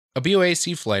A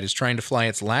BOAC flight is trying to fly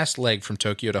its last leg from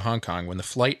Tokyo to Hong Kong when the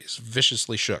flight is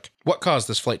viciously shook. What caused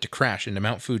this flight to crash into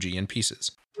Mount Fuji in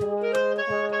pieces?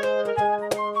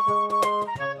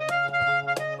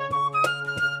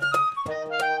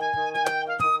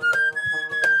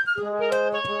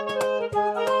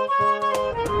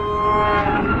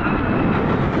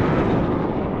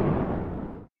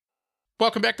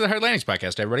 Welcome back to the Hard Landings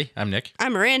Podcast, everybody. I'm Nick.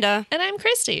 I'm Miranda. And I'm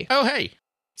Christy. Oh, hey.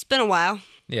 It's been a while.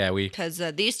 Yeah, Because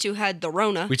these two had the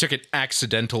Rona. we took an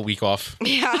accidental week off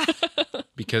Yeah.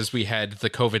 because we had the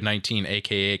COVID-19,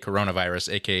 a.k.a.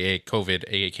 coronavirus, a.k.a. COVID,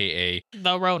 a.k.a.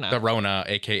 The Rona. the Rona,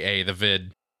 a.k.a. the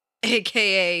vid.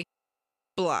 AKA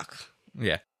block.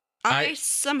 Yeah. I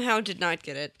somehow did not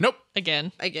get it. Nope.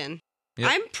 Again. Again. Yep.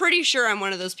 I'm pretty sure I'm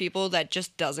one of those people that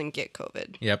just doesn't get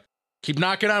COVID. Yep. Keep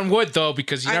knocking on wood, though,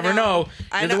 because you I never know.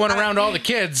 know. You're the one around all the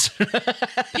kids.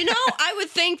 You know, I would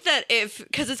think that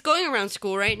because it's going around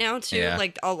school right now, too. Yeah.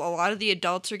 Like, a lot of the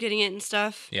adults are getting it and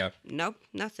stuff. Yeah. Nope,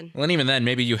 nothing. Well, and even then,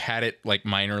 maybe you had it, like,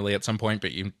 minorly at some point,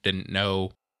 but you didn't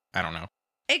know. I don't know.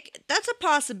 That's a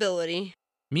possibility.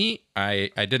 Me, I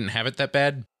didn't have it that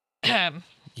bad. I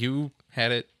You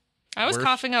had it. was worse.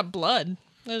 coughing up blood.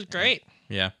 It was great.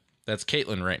 Yeah. That's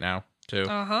Caitlin right now, too.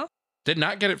 Uh-huh. Did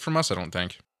not get it from us, I don't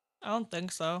think. I don't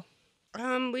think so.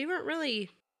 We weren't really...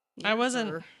 I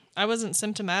wasn't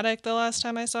symptomatic the last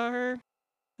time I saw her.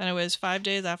 And it was 5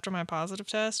 days after my positive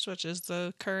test, which is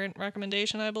the current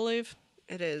recommendation, I believe.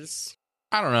 It is.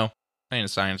 I don't know. I ain't a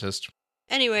scientist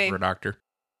Anyway, or a doctor.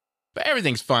 But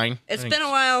everything's fine. it's been Everything's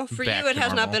a while. For back you, it to has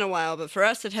not normal. been a while, but for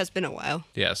us, it has been a while.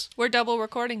 Yes. We're double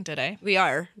recording today. We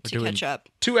are, We're to doing- catch up.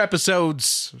 2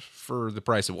 episodes for the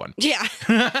price of 1. Yeah.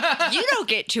 You don't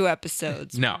get 2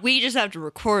 episodes. No. We just have to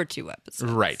record 2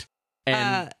 episodes. Right.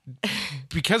 And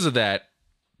because of that,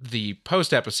 the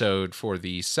post episode for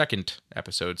the second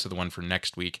episode, so the one for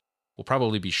next week, will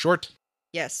probably be short.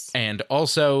 Yes. And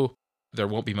also, there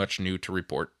won't be much new to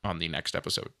report on the next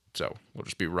episode. So we'll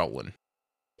just be rolling.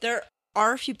 There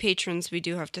are a few patrons we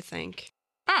do have to thank.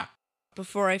 Ah.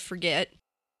 Before I forget,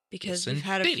 because Yes, we've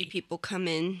had a few indeedy. people come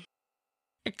in.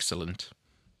 Excellent.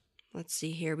 Let's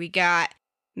see here. We got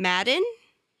Madden.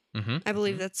 Mm-hmm. I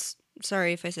believe that's...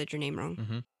 Sorry if I said your name wrong.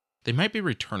 Mm-hmm. They might be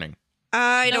returning.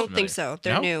 I No. don't think so.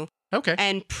 They're No? new. Okay.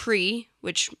 And Pre,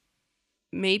 which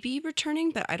may be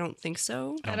returning, but I don't think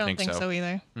so. I don't think so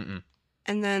either. Mm-mm.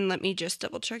 And then let me just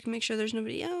double check and make sure there's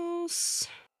nobody else.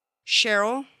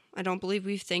 Cheryl. I don't believe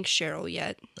we've thanked Cheryl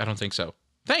yet. I don't think so.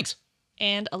 Thanks.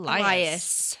 And Elias.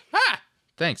 Elias. Ah!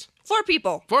 Thanks. 4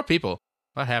 people. 4 people.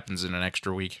 What happens in an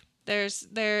extra week? The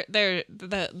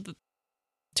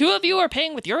 2 of you are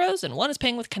paying with euros and 1 is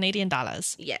paying with Canadian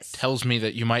dollars. Yes. Tells me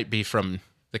that you might be from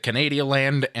the Canadian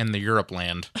land and the Europe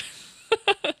land.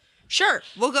 Sure,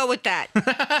 we'll go with that.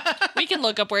 We can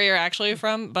look up where you're actually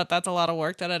from, but that's a lot of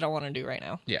work that I don't want to do right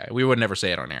now. Yeah, we would never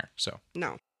say it on air, so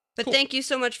No. But Cool. thank you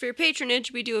so much for your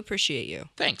patronage. We do appreciate you.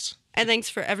 thanks. And thanks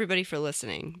for everybody for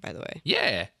listening, by the way.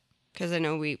 Yeah. Because I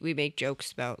know we make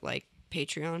jokes about, like,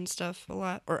 Patreon stuff a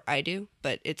lot. Or I do,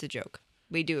 but it's a joke.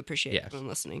 We do appreciate Yes. everyone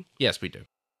listening. Yes, we do.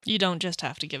 You don't just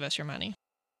have to give us your money.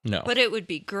 No. But it would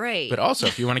be great. But also,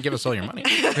 if you want to give us all your money.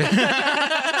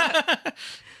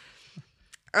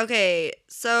 Okay,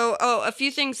 so, a few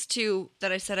things, too,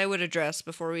 that I said I would address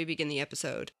before we begin the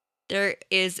episode. There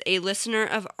is a listener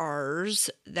of ours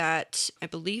that I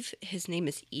believe his name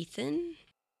is Ethan.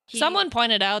 Someone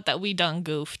pointed out that we done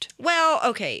goofed. Well,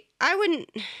 okay, I wouldn't...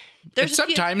 And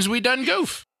sometimes we done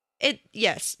goof.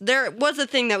 Yes, there was a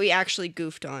thing that we actually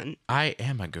goofed on. I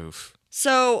am a goof.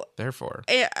 So, Therefore.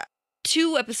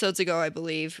 2 episodes ago, I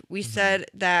believe, we said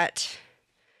that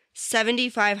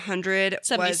 7,500 was...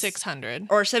 7,600.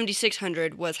 Or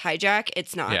 7,600 was hijack.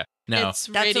 It's not. Yeah. No. It's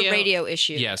That's a radio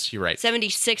issue. Yes, you're right.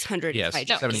 7,600 Yes. is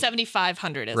No, hijack.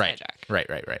 7,500 is Right. hijack. Right.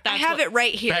 I That's have what- it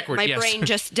right here. Backward, My yes. brain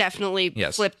just definitely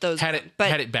Yes. flipped those. Had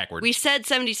it backward. We said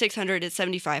 7,600. It's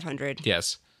 7,500.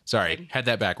 Yes. Sorry. Had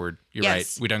that backward. You're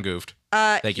Yes. right. We done goofed.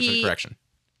 Thank you for the correction.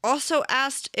 Also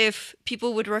asked if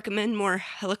people would recommend more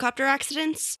helicopter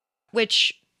accidents,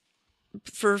 which,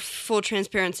 for full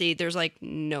transparency, there's like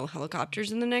no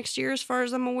helicopters in the next year as far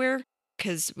as I'm aware,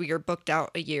 because we are booked out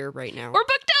a year right now. We're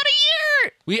booked out a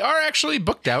year! We are actually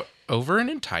booked out over an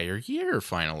entire year,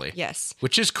 finally. Yes.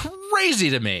 Which is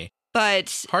crazy to me.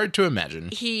 But Hard to imagine.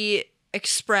 he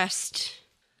expressed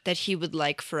that he would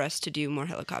like for us to do more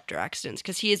helicopter accidents,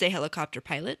 because he is a helicopter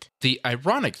pilot. The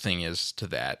ironic thing is to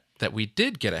that we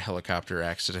did get a helicopter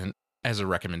accident as a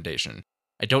recommendation.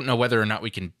 I don't know whether or not we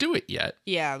can do it yet.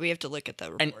 Yeah, we have to look at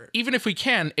the And report. even if we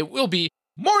can, it will be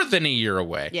more than a year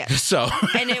away. Yes. So,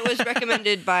 And it was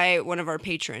recommended by one of our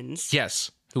patrons.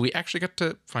 yes, who we actually got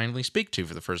to finally speak to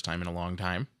for the first time in a long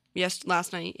time. Yes,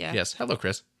 last night, yeah. Yes. Hello,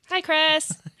 Chris. Hi,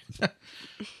 Chris.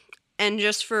 And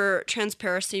just for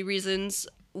transparency reasons,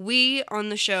 we on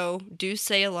the show do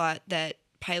say a lot that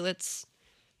pilots,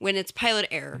 when it's pilot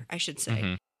error, I should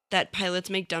say, that pilots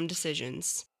make dumb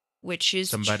decisions, which is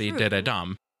Somebody true. did a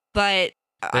dumb. But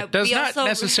That does we not also-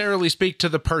 necessarily speak to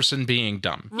the person being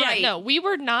dumb. Right. Yeah, no, we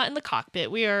were not in the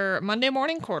cockpit. We are Monday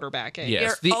morning quarterbacking.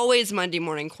 Yes. You're always Monday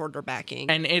morning quarterbacking.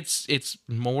 And it's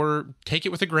more, take it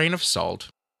with a grain of salt.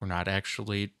 We're not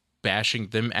actually bashing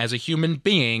them as a human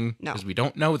being No. because we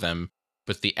don't know them.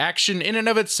 But the action in and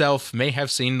of itself may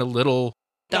have seemed a little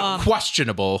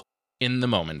questionable in the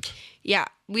moment. Yeah,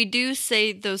 we do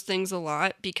say those things a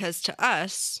lot because to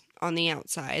us, on the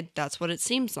outside, that's what it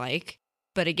seems like.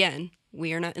 But again,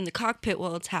 we are not in the cockpit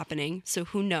while it's happening, so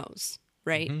who knows,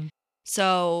 right? Mhm.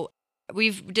 So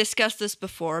we've discussed this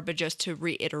before, but just to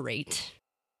reiterate,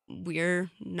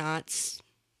 we're not...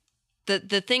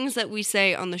 The things that we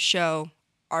say on the show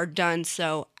are done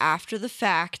so after the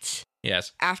fact,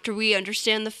 Yes. after we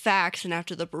understand the facts, and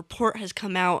after the report has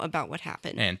come out about what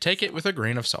happened. And take it with a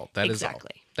grain of salt. That is Exactly.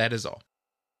 all. That is all.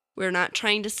 We're not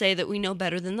trying to say that we know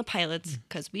better than the pilots,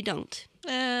 because we don't.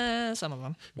 Some of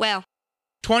them. Well,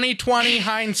 2020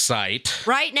 hindsight.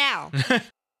 right now.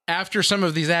 After some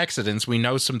of these accidents, we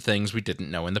know some things we didn't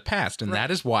know in the past. And Right.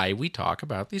 that is why we talk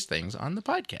about these things on the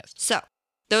podcast. So,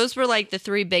 those were like the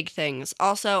three big things.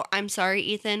 Also, I'm sorry,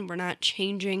 Ethan, we're not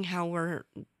changing how we're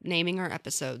naming our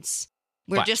episodes.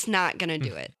 We're But- just not going to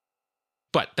do it.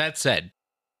 But that said,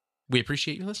 we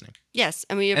appreciate you listening. Yes,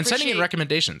 and we And appreciate... sending in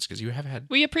recommendations because you have had.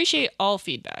 We appreciate all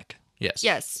feedback. Yes.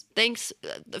 Yes, thanks.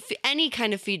 Any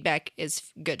kind of feedback is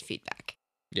good feedback.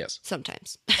 Yes.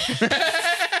 Sometimes.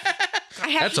 I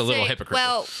have That's to a little say, hypocritical.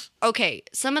 Well, okay,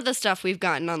 some of the stuff we've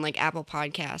gotten on like Apple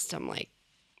Podcasts, I'm like,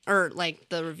 or like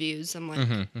the reviews, I'm like,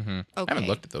 I okay. haven't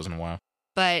looked at those in a while.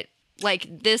 But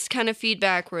like this kind of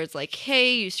feedback where it's like,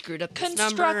 hey, you screwed up this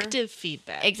number. Constructive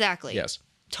feedback. Exactly. Yes.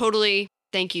 Totally.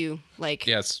 Thank you. Like,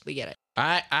 Yes. we get it.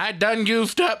 I done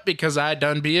goofed up because I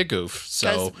done be a goof.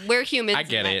 So Because we're humans. I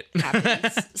get and it. that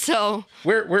happens. So,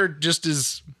 we're just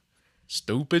as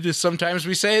stupid as sometimes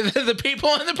we say that the people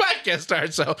on the podcast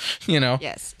are. So,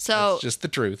 yes. So, it's just the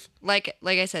truth. like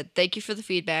I said, thank you for the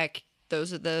feedback.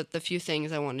 Those are the few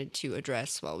things I wanted to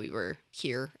address while we were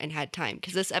here and had time.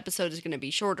 Because this episode is going to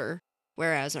be shorter,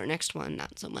 whereas our next one,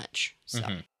 not so much. So,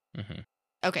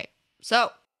 okay.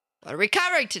 So, what are we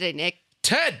covering today, Nick?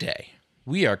 Today,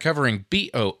 we are covering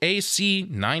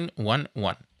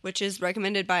BOAC911. Which is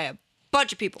recommended by a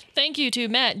bunch of people. Thank you to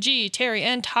Matt, G, Terry,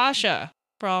 and Tasha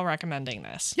for all recommending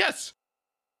this. Yes.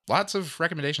 Lots of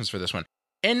recommendations for this one.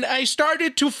 And I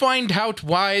started to find out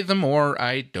why the more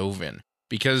I dove in.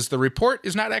 Because the report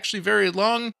is not actually very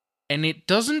long, and it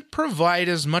doesn't provide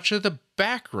as much of the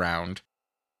background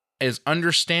as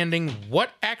understanding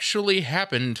what actually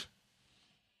happened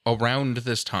around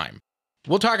this time.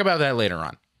 We'll talk about that later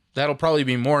on. That'll probably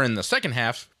be more in the second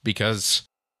half, because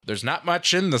there's not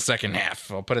much in the second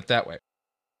half, I'll put it that way.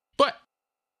 But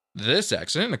this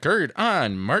accident occurred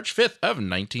on March 5th of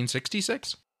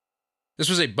 1966. This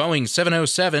was a Boeing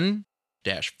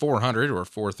 707-400 or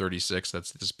 436,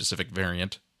 that's the specific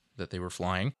variant that they were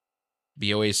flying.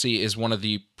 BOAC is one of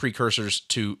the precursors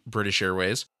to British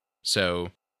Airways,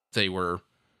 so they were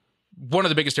one of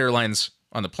the biggest airlines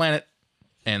on the planet,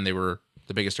 and they were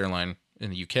the biggest airline in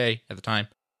the UK at the time,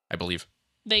 I believe.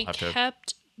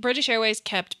 British Airways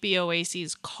kept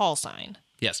BOAC's call sign.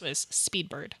 Yes. It was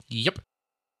Speedbird. Yep.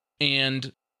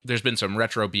 And there's been some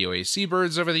retro BOAC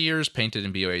birds over the years, painted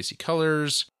in BOAC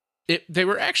colors. They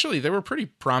were a pretty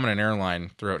prominent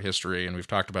airline throughout history, and we've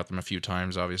talked about them a few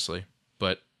times, obviously.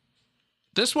 But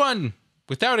this one,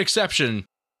 without exception,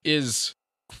 is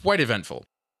quite eventful.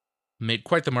 Made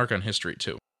quite the mark on history,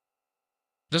 too.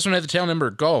 This one had the tail number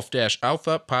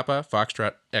Golf-Alpha Papa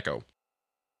Foxtrot Echo.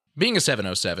 Being a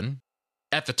 707,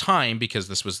 at the time, because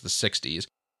this was the 60s,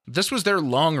 this was their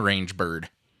long-range bird.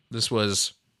 This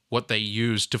was what they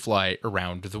used to fly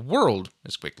around the world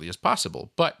as quickly as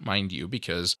possible. But, mind you,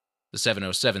 because the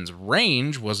 707's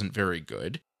range wasn't very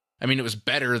good, I mean, it was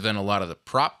better than a lot of the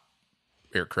prop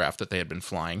aircraft that they had been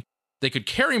flying. They could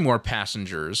carry more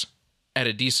passengers at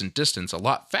a decent distance a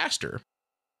lot faster,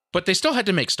 but they still had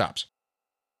to make stops.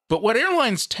 But what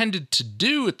airlines tended to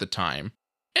do at the time,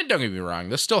 and don't get me wrong,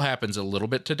 this still happens a little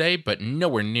bit today, but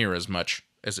nowhere near as much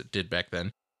as it did back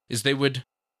then, is they would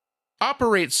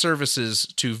operate services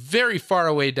to very far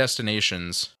away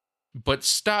destinations, but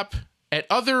stop at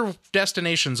other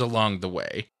destinations along the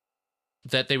way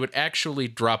that they would actually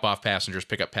drop off passengers,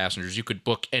 pick up passengers. You could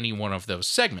book any one of those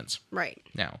segments. Right.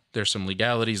 Now, there's some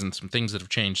legalities and some things that have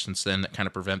changed since then that kind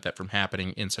of prevent that from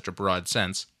happening in such a broad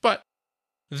sense. But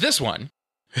this one,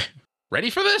 ready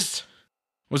for this?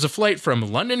 Was a flight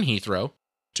from London Heathrow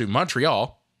to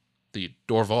Montreal, the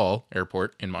Dorval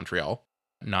Airport in Montreal,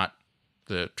 not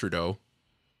the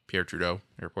Pierre Trudeau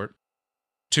Airport,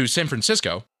 to San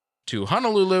Francisco, to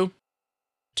Honolulu,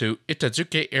 to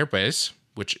Itazuke Air Base,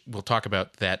 which we'll talk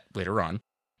about that later on,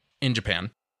 in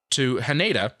Japan, to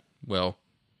Haneda. Well,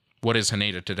 what is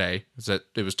Haneda today? Is that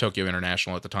it was Tokyo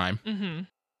International at the time. Mm-hmm.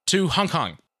 To Hong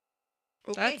Kong.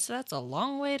 Okay. That's a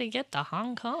long way to get to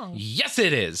Hong Kong. Yes,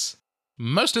 it is.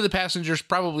 Most of the passengers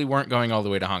probably weren't going all the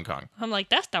way to Hong Kong. I'm like,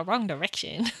 that's the wrong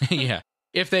direction. Yeah.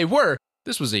 If they were,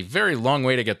 this was a very long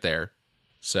way to get there.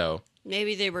 So.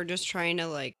 Maybe they were just trying to,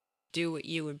 like, do what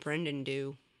you and Brendan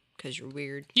do, because you're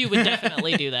weird. You would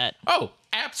definitely do that. Oh,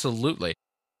 absolutely.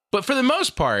 But for the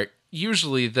most part,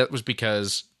 usually that was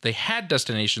because they had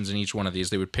destinations in each one of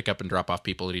these. They would pick up and drop off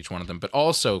people at each one of them, but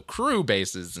also crew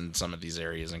bases in some of these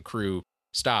areas and crew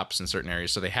stops in certain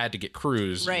areas. So they had to get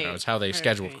crews. Right. You know, it's how they Right,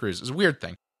 scheduled right. crews. It's a weird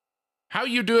thing. How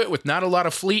you do it with not a lot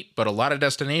of fleet, but a lot of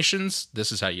destinations,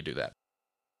 this is how you do that.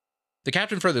 The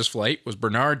captain for this flight was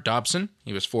Bernard Dobson.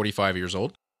 He was 45 years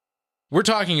old. We're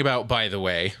talking about, by the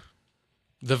way,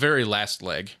 the very last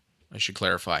leg, I should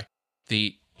clarify.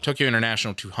 The Tokyo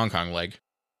International to Hong Kong leg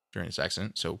during this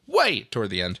accident, so way toward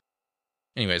the end.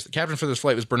 Anyways, the captain for this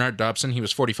flight was Bernard Dobson. He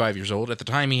was 45 years old. At the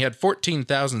time, he had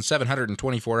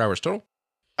 14,724 hours total,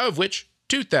 of which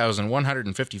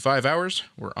 2,155 hours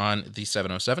were on the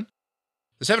 707.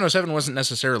 The 707 wasn't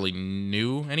necessarily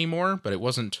new anymore, but it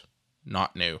wasn't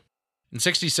not new. In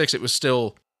 66, it was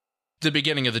still the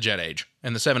beginning of the jet age,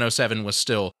 and the 707 was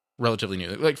still relatively new.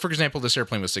 Like, for example, this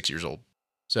airplane was 6 years old,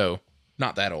 so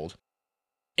not that old.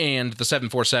 And the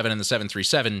 747 and the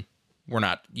 737 were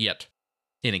not yet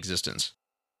in existence.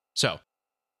 So,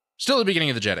 still the beginning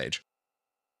of the jet age.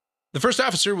 The first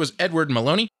officer was Edward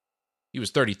Maloney. He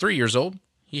was 33 years old.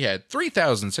 He had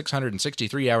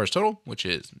 3,663 hours total, which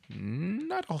is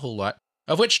not a whole lot,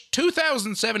 of which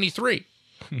 2,073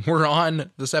 were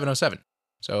on the 707.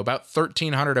 So about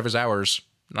 1,300 of his hours,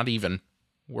 not even,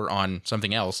 were on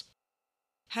something else.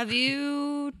 Have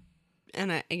you,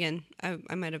 and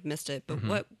I might have missed it, but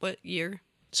what year?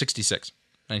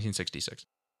 1966.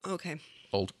 Okay.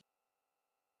 Old.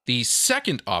 The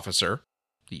second officer,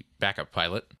 the backup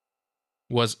pilot,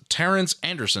 was Terrence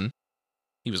Anderson.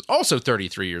 He was also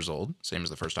 33 years old, same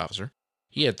as the first officer.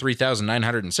 He had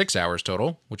 3,906 hours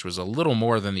total, which was a little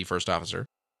more than the first officer,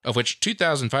 of which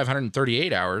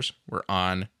 2,538 hours were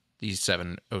on the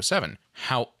 707.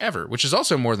 However, which is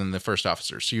also more than the first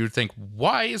officer. So you would think,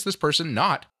 why is this person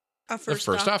not A the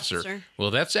first officer?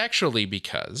 Well, that's actually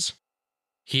because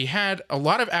he had a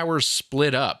lot of hours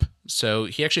split up. So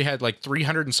he actually had like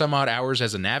 300 and some odd hours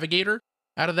as a navigator.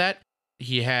 Out of that,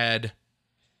 he had,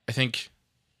 I think,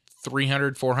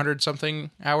 300, 400 something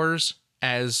hours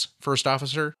as first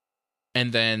officer.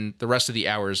 And then the rest of the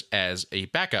hours as a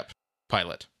backup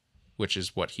pilot, which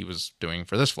is what he was doing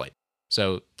for this flight.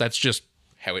 So that's just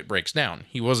how it breaks down.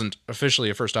 He wasn't officially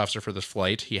a first officer for this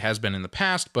flight. He has been in the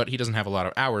past, but he doesn't have a lot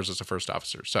of hours as a first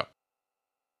officer.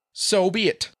 So be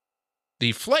it.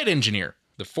 The flight engineer,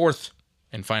 the fourth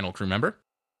and final crew member,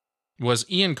 was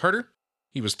Ian Carter.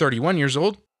 He was 31 years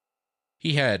old.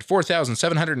 He had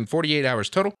 4,748 hours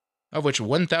total, of which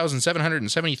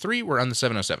 1,773 were on the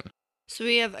 707. So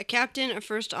we have a captain, a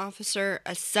first officer,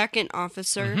 a second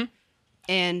officer,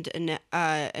 and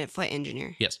a flight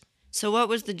engineer. Yes. So what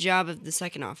was the job of the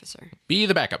second officer? Be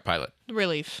the backup pilot.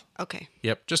 Relief. Okay.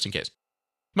 Yep, just in case.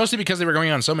 Mostly because they were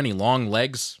going on so many long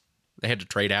legs, they had to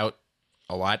trade out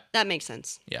a lot. That makes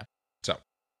sense. Yeah. So,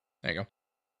 there you go.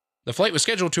 The flight was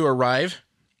scheduled to arrive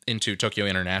into Tokyo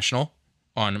International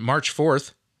on March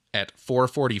 4th at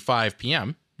 4:45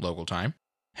 p.m. local time.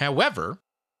 However,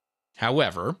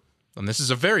 and this is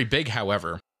a very big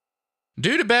however,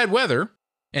 due to bad weather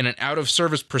and an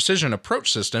out-of-service precision approach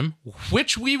system,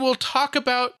 which we will talk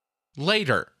about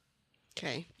later.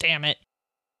 Okay. Damn it.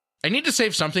 I need to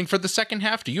save something for the second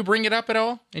half. Do you bring it up at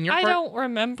all in your part? I don't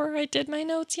remember. I did my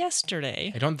notes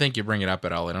yesterday. I don't think you bring it up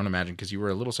at all. I don't imagine, because you were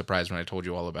a little surprised when I told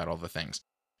you all about all the things.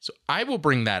 So I will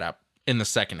bring that up in the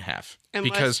second half. Unless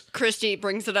because Christy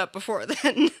brings it up before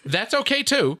then. that's okay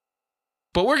too.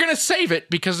 But we're going to save it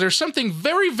because there's something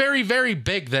very, very, very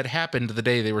big that happened the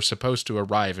day they were supposed to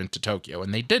arrive into Tokyo,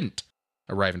 and they didn't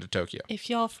arrive into Tokyo. If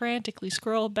y'all frantically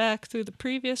scroll back through the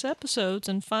previous episodes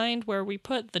and find where we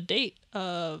put the date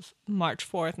of March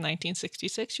 4th,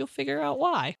 1966, you'll figure out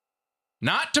why.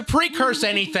 Not to precurse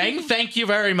anything. Thank you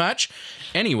very much.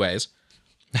 Anyways,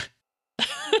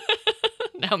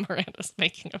 Now Miranda's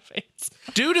making a face.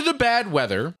 due to the bad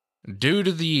weather, due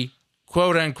to the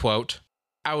quote-unquote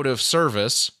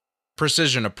out-of-service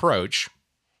precision approach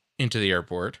into the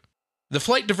airport, the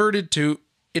flight diverted to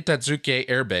Itazuke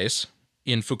Air Base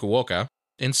in Fukuoka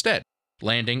instead,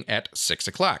 landing at 6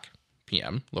 o'clock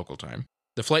p.m. local time.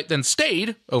 The flight then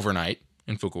stayed overnight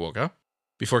in Fukuoka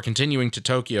before continuing to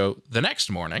Tokyo the next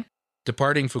morning,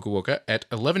 departing Fukuoka at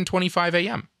 11:25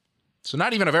 a.m. So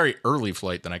not even a very early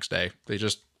flight the next day. They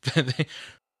just...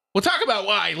 we'll talk about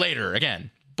why later again,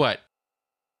 but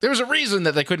there was a reason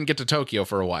that they couldn't get to Tokyo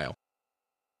for a while.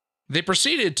 They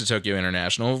proceeded to Tokyo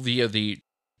International via the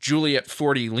Juliet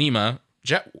 40 Lima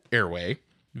jet airway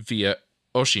via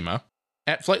Oshima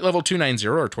at flight level 290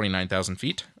 or 29,000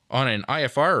 feet on an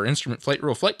IFR or instrument flight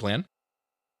rule flight plan.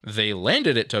 They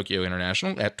landed at Tokyo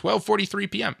International at 12:43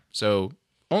 p.m. So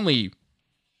only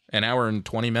an hour and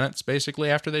 20 minutes basically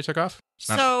after they took off. It's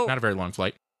not a very long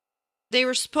flight. They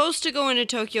were supposed to go into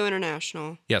Tokyo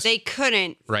International. Yes. They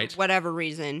couldn't for Right. whatever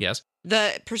reason. Yes.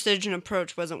 The precision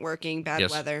approach wasn't working, bad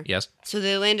Yes. weather. Yes. So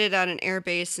they landed at an air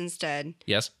base instead,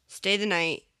 Yes. stayed the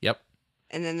night, Yep.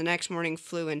 and then the next morning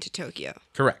flew into Tokyo.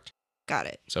 Correct. Got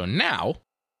it. So now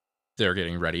they're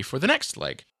getting ready for the next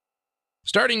leg.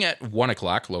 Starting at 1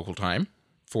 o'clock local time,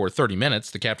 for 30 minutes,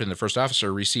 the captain and the first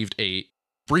officer received a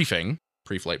briefing,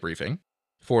 pre-flight briefing,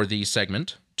 for the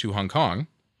segment to Hong Kong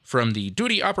from the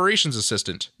duty operations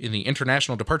assistant in the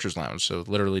International Departures Lounge. So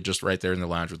literally just right there in the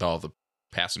lounge with all the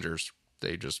passengers.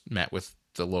 They just met with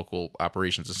the local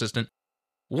operations assistant,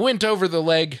 went over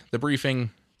the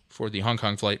briefing for the Hong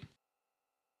Kong flight.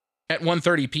 At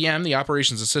 1:30 p.m., the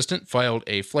operations assistant filed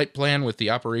a flight plan with the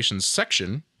operations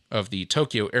section of the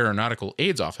Tokyo Aeronautical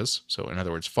Aids Office. So, in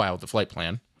other words, filed the flight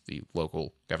plan, the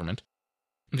local government.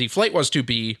 The flight was to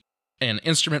be an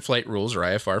instrument flight rules, or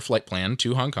IFR, flight plan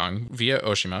to Hong Kong via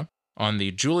Oshima on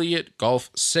the Juliet Golf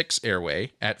 6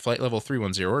 airway at flight level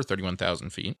 310 or 31,000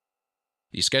 feet.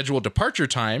 The scheduled departure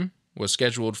time was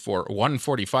scheduled for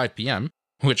 1:45 p.m.,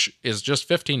 which is just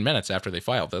 15 minutes after they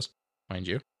filed this, mind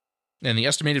you. And the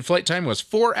estimated flight time was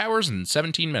 4 hours and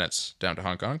 17 minutes down to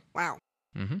Hong Kong. Wow.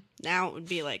 Mm-hmm. Now it would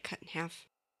be like cut in half.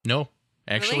 No,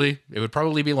 actually, Really? It would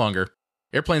probably be longer.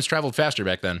 Airplanes traveled faster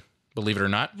back then, believe it or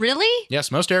not. Really?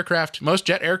 Yes, most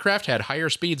jet aircraft had higher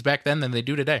speeds back then than they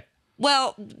do today.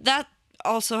 Well, that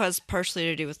also has partially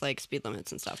to do with like speed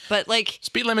limits and stuff. But like,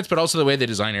 Speed limits, but also the way they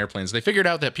design airplanes. They figured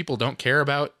out that people don't care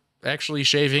about actually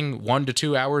shaving 1 to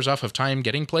 2 hours off of time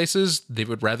getting places. They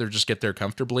would rather just get there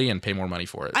comfortably and pay more money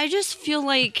for it. I just feel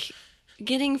like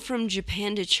getting from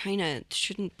Japan to China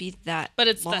shouldn't be that But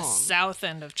it's long. the south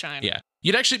end of China. Yeah.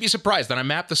 You'd actually be surprised. On a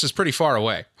map, this is pretty far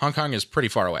away. Hong Kong is pretty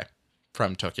far away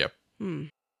from Tokyo.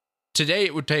 Today,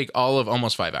 it would take all of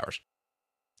almost 5 hours.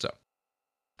 So,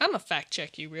 I'm going to fact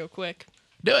check you real quick.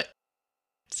 do it.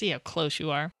 See how close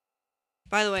you are.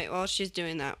 By the way, while she's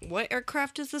doing that, what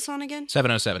aircraft is this on again?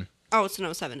 707. Oh, it's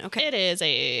an 07. Okay. It is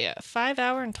a 5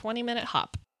 hour and 20 minute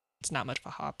hop. It's not much of a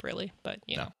hop, really, but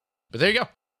you know. But there you go.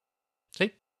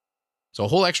 See? So a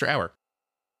whole extra hour.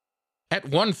 At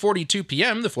 1:42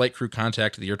 p.m., the flight crew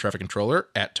contacted the air traffic controller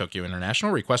at Tokyo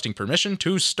International requesting permission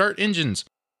to start engines,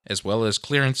 as well as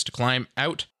clearance to climb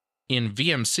out in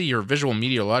VMC, or visual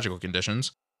meteorological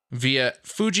conditions, via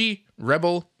Fuji,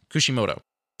 Rebel, Kushimoto.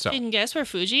 So, You can guess where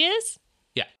Fuji is?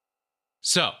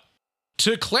 So,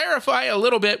 to clarify a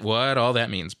little bit what all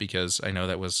that means, because I know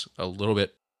that was a little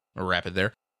bit rapid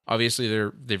there. Obviously,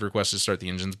 they've requested to start the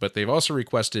engines, but they've also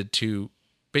requested to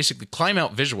basically climb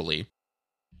out visually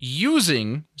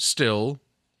using still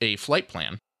a flight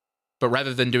plan, but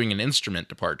rather than doing an instrument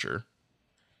departure,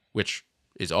 which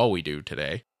is all we do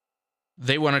today,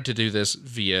 they wanted to do this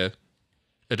via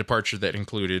a departure that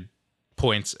included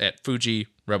points at Fuji,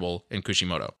 Rebel, and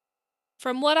Kushimoto.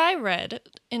 From what I read,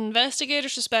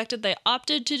 investigators suspected they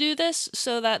opted to do this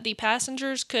so that the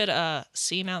passengers could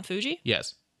see Mount Fuji.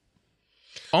 Yes.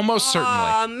 Almost certainly.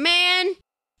 Aw, man.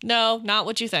 No, not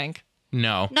what you think.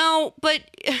 No. No, but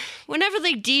whenever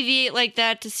they deviate like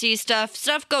that to see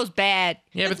stuff goes bad.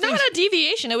 Yeah, It's but not a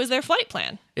deviation. It was their flight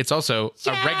plan. it's also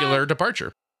Yeah. a regular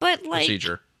departure But like,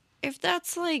 procedure. if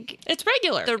that's like It's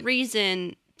regular. the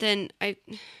reason, then I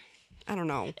don't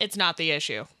know. It's not the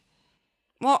issue.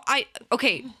 Well,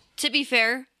 okay, to be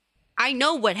fair, I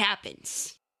know what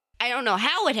happens. I don't know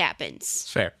how it happens,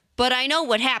 It's fair. but I know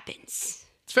what happens.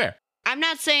 It's fair. I'm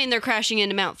not saying they're crashing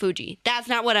into Mount Fuji. That's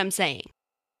not what I'm saying.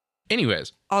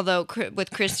 Anyways, Although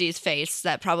with Christie's face,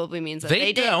 that probably means that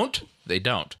they did. don't. They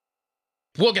don't.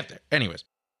 We'll get there. Anyways,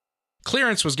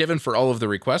 clearance was given for all of the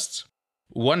requests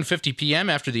 1:50 p.m.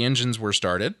 after the engines were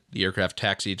started, the aircraft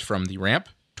taxied from the ramp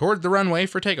toward the runway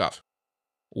for takeoff.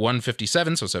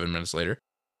 1:57, so 7 minutes later,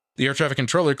 the air traffic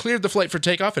controller cleared the flight for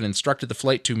takeoff and instructed the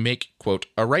flight to make, quote,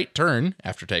 a right turn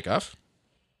after takeoff,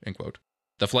 end quote.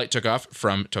 The flight took off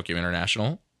from Tokyo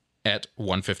International at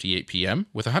 1:58 p.m.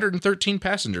 with 113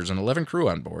 passengers and 11 crew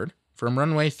on board from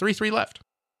runway 33 left.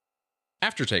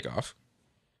 After takeoff,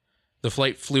 the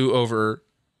flight flew over...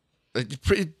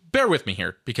 Bear with me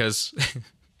here, because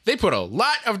they put a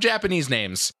lot of Japanese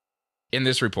names in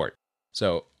this report.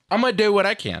 So I'm going to do what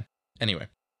I can. Anyway,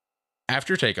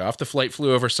 after takeoff, the flight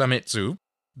flew over Samitsu,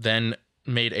 then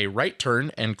made a right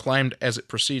turn and climbed as it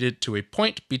proceeded to a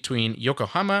point between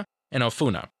Yokohama and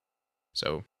Ofuna.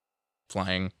 So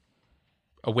flying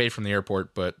away from the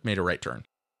airport, but made a right turn.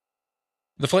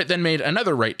 The flight then made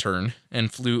another right turn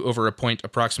and flew over a point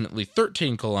approximately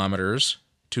 13 kilometers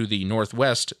to the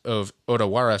northwest of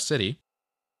Odawara City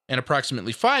and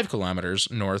approximately 5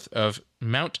 kilometers north of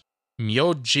Mount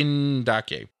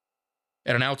Myojindake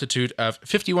at an altitude of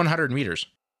 5,100 meters.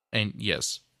 And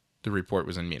yes, the report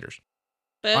was in meters.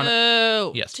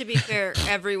 Boo! Yes. To be fair,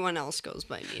 everyone else goes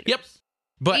by meters. Yep.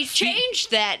 But We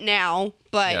changed that now,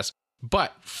 but yes,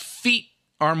 but feet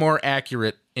are more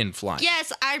accurate in flying.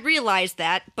 yes, I realize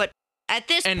that, but at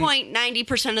this point,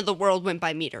 90% of the world went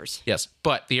by meters. Yes,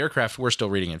 but the aircraft were still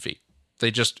reading in feet. They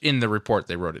just, in the report,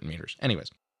 they wrote it in meters. Anyways,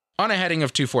 on a heading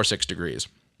of 246 degrees,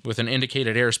 with an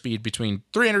indicated airspeed between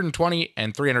 320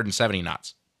 and 370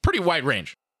 knots. Pretty wide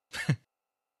range.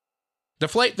 The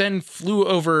flight then flew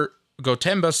over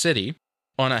Gotemba City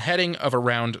on a heading of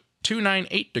around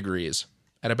 298 degrees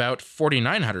at about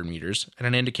 4,900 meters at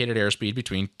an indicated airspeed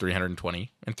between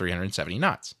 320 and 370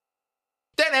 knots.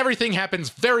 Then everything happens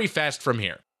very fast from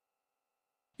here.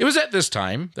 It was at this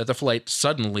time that the flight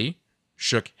suddenly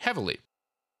shook heavily.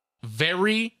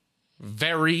 Very,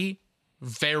 very,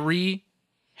 very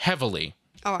heavily.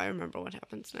 Oh, I remember what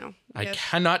happens now. I Yes.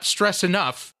 cannot stress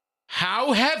enough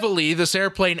how heavily this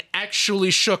airplane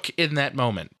actually shook in that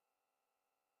moment.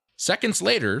 Seconds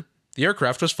later, the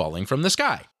aircraft was falling from the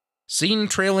sky, seen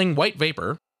trailing white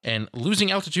vapor and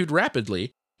losing altitude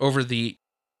rapidly over the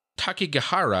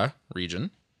Takigahara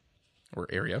region, or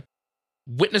area.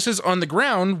 Witnesses on the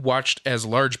ground watched as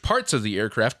large parts of the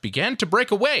aircraft began to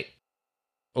break away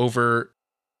over,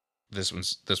 this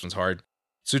one's hard,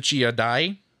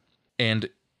 Tsuchiyadai and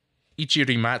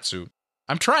Ichirimatsu.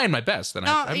 I'm trying my best, and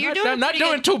I'm not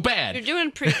doing too bad. You're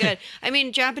doing pretty good. I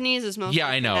mean, Japanese is mostly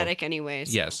I know. phonetic anyway.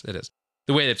 So. Yes, it is.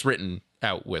 The way it's written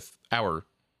out with our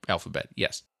alphabet,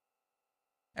 yes.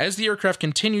 As the aircraft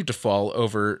continued to fall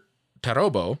over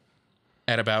Tarobo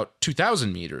at about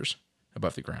 2,000 meters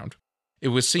above the ground, it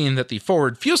was seen that the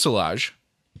forward fuselage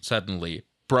suddenly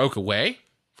broke away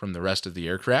from the rest of the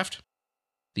aircraft.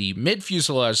 The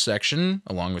mid-fuselage section,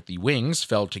 along with the wings,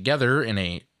 fell together in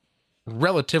a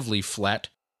relatively flat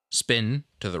spin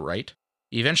to the right,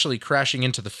 eventually crashing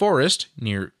into the forest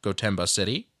near Gotemba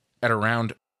City at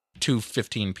around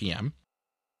 2:15 p.m.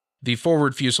 The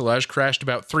forward fuselage crashed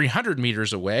about 300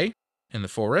 meters away in the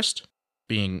forest,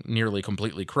 being nearly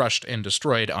completely crushed and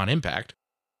destroyed on impact.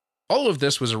 All of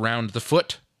this was around the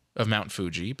foot of Mount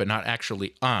Fuji, but not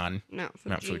actually on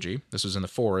Mount Fuji. This was in the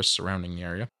forest surrounding the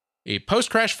area. A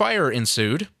post-crash fire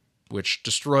ensued, which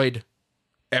destroyed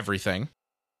everything.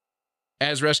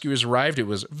 As rescuers arrived, it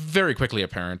was very quickly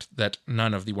apparent that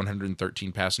none of the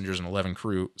 113 passengers and 11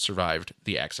 crew survived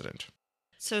the accident.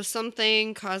 So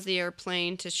something caused the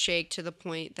airplane to shake to the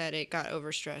point that it got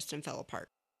overstressed and fell apart.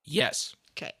 Yes.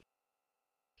 Okay.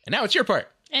 And now it's your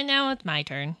part. And now it's my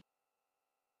turn.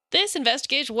 This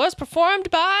investigation was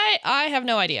performed by... I have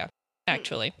no idea,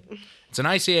 actually. It's an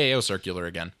ICAO circular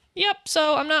again. Yep,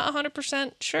 so I'm not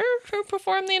 100% sure who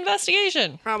performed the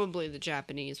investigation. Probably the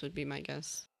Japanese would be my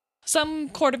guess. Some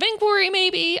court of inquiry,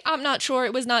 maybe. I'm not sure.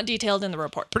 It was not detailed in the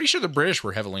report. Pretty sure the British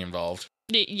were heavily involved.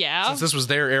 Yeah. Since this was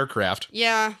their aircraft.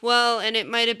 Yeah, well, and it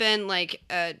might have been like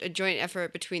a joint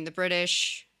effort between the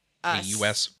British, us, The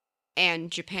U.S.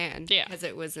 and Japan. Yeah. Because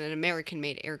it was an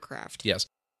American-made aircraft. Yes.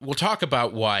 We'll talk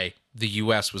about why the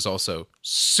U.S. was also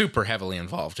super heavily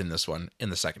involved in this one in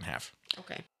the second half.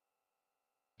 Okay.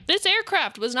 This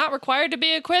aircraft was not required to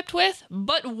be equipped with,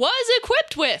 but was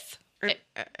equipped with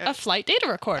a flight data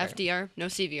recorder. FDR? No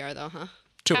CVR, though, huh?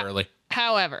 Too early.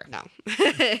 However, No.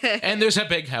 And there's a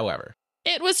big however.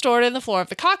 it was stored in the floor of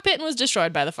the cockpit and was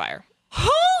destroyed by the fire. Who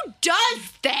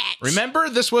does that? Remember,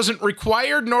 this wasn't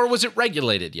required nor was it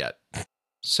regulated yet.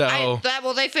 So,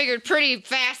 Well, they figured pretty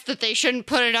fast that they shouldn't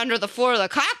put it under the floor of the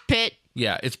cockpit.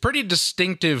 yeah, it's pretty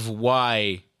distinctive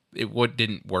why it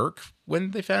didn't work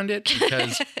when they found it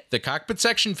because the cockpit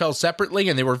section fell separately,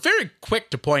 and they were very quick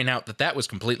to point out that that was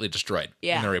completely destroyed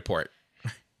in the report.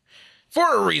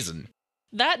 For a reason.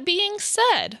 That being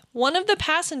said, one of the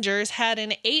passengers had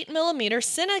an 8mm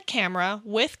Cine camera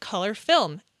with color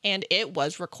film, and it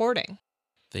was recording.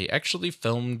 They actually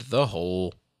filmed the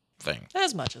whole thing.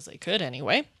 As much as they could,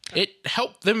 anyway. It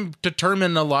helped them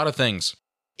determine a lot of things.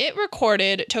 It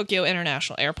recorded Tokyo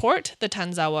International Airport, the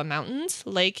Tanzawa Mountains,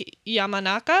 Lake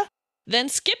Yamanaka, then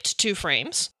skipped 2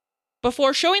 frames,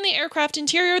 before showing the aircraft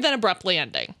interior, then abruptly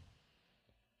ending.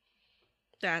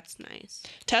 That's nice.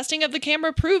 Testing of the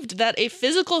camera proved that a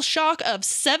physical shock of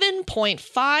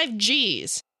 7.5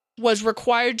 Gs was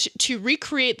required to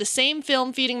recreate the same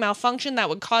film feeding malfunction that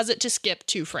would cause it to skip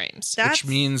 2 frames. That's which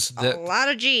means that a lot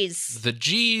of G's. the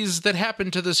G's that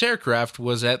happened to this aircraft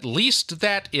was at least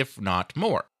that, if not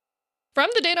more. From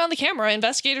the data on the camera,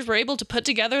 investigators were able to put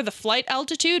together the flight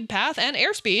altitude, path, and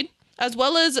airspeed, as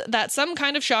well as that some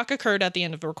kind of shock occurred at the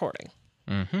end of the recording.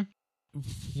 Mm-hmm.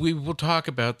 We will talk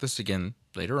about this again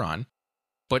later on,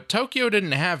 but Tokyo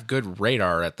didn't have good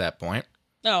radar at that point.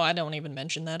 Oh, I don't even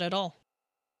mention that at all.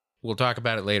 We'll talk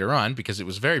about it later on because it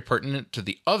was very pertinent to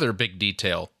the other big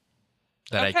detail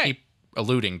that I keep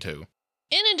alluding to.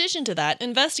 In addition to that,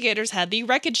 investigators had the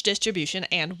wreckage distribution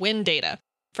and wind data.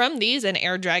 From these and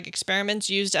air drag experiments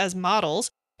used as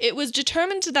models, it was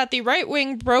determined that the right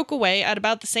wing broke away at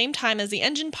about the same time as the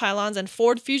engine pylons and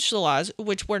forward fuselage,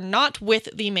 which were not with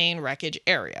the main wreckage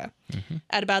area. Mm-hmm.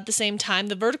 At about the same time,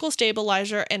 the vertical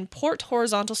stabilizer and port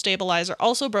horizontal stabilizer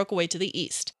also broke away to the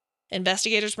east.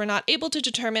 Investigators were not able to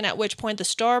determine at which point the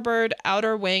starboard,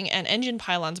 outer wing, and engine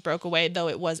pylons broke away, though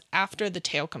it was after the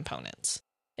tail components.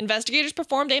 Investigators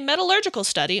performed a metallurgical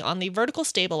study on the vertical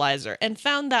stabilizer and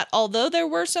found that although there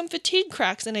were some fatigue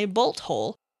cracks in a bolt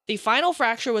hole, the final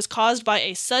fracture was caused by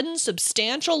a sudden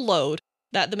substantial load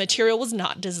that the material was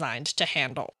not designed to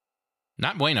handle.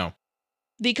 Not bueno.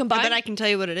 The combined... I bet I can tell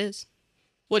you what it is.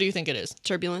 What do you think it is?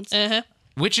 Turbulence. Uh-huh.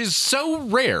 Which is so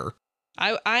rare.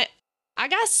 I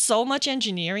got so much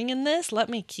engineering in this. Let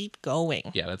me keep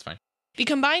going. Yeah, that's fine. The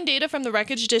combined data from the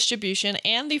wreckage distribution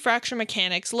and the fracture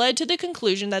mechanics led to the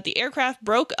conclusion that the aircraft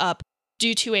broke up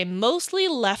due to a mostly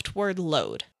leftward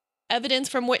load. Evidence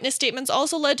from witness statements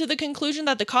also led to the conclusion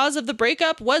that the cause of the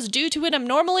breakup was due to an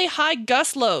abnormally high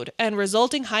gust load and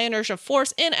resulting high inertia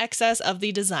force in excess of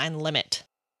the design limit.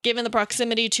 Given the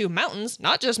proximity to mountains,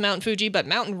 not just Mount Fuji, but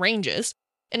mountain ranges,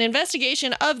 an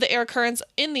investigation of the air currents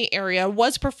in the area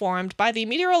was performed by the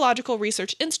Meteorological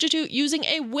Research Institute using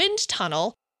a wind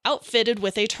tunnel outfitted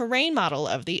with a terrain model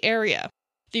of the area.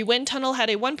 The wind tunnel had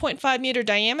a 1.5 meter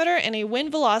diameter and a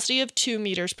wind velocity of 2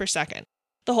 meters per second.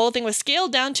 The whole thing was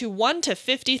scaled down to 1 to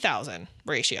 50,000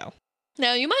 ratio.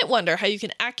 Now, you might wonder how you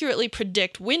can accurately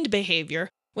predict wind behavior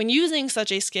when using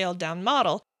such a scaled down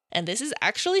model, and this is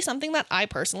actually something that I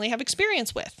personally have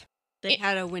experience with. They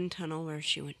had a wind tunnel where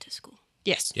she went to school.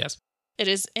 Yes. Yes. It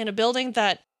is in a building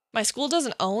that my school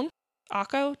doesn't own.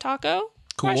 Taco? Cool.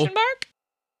 Question mark?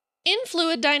 In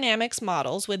fluid dynamics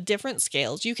models with different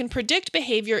scales, you can predict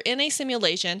behavior in a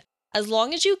simulation as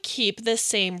long as you keep the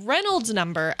same Reynolds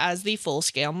number as the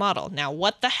full-scale model. Now,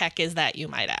 what the heck is that, you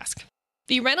might ask?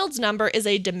 The Reynolds number is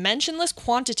a dimensionless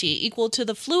quantity equal to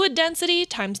the fluid density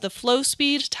times the flow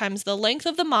speed times the length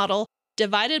of the model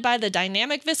divided by the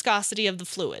dynamic viscosity of the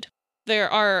fluid. There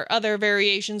are other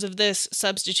variations of this,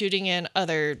 substituting in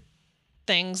other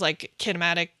things like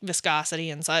kinematic viscosity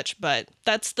and such, but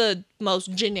that's the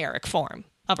most generic form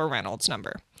of a Reynolds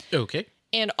number. Okay.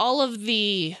 And all of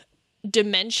the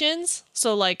dimensions,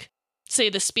 so like, say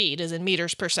the speed is in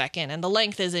meters per second and the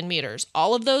length is in meters,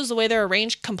 all of those, the way they're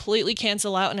arranged, completely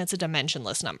cancel out and it's a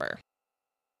dimensionless number.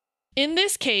 In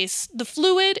this case, the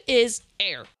fluid is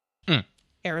air.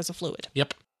 Air is a fluid.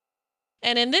 Yep.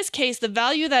 And in this case, the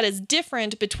value that is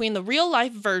different between the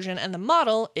real-life version and the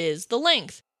model is the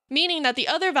length, meaning that the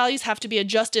other values have to be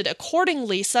adjusted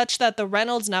accordingly such that the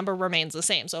Reynolds number remains the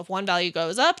same. So if one value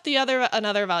goes up,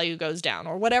 another value goes down,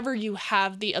 or whatever you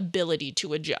have the ability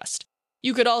to adjust.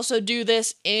 You could also do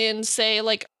this in, say,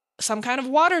 like some kind of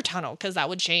water tunnel, because that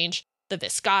would change the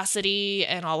viscosity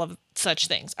and all of such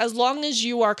things. As long as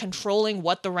you are controlling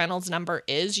what the Reynolds number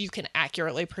is, you can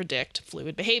accurately predict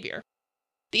fluid behavior.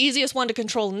 The easiest one to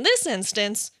control in this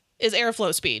instance is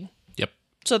airflow speed. Yep.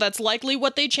 So that's likely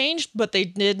what they changed, but they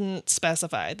didn't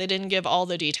specify. They didn't give all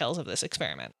the details of this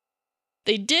experiment.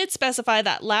 They did specify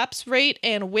that lapse rate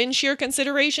and wind shear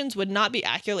considerations would not be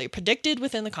accurately predicted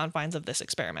within the confines of this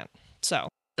experiment. So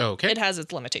it has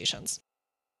its limitations.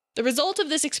 The result of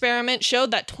this experiment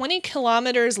showed that 20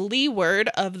 kilometers leeward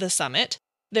of the summit,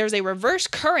 there's a reverse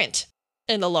current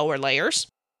in the lower layers,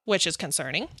 which is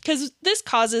concerning because this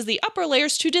causes the upper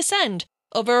layers to descend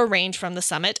over a range from the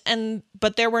summit,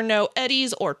 but there were no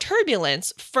eddies or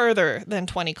turbulence further than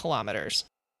 20 kilometers.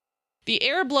 The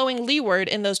air blowing leeward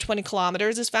in those 20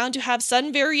 kilometers is found to have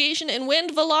sudden variation in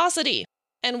wind velocity,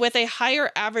 and with a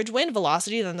higher average wind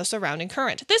velocity than the surrounding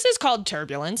current. This is called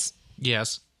turbulence.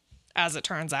 Yes. As it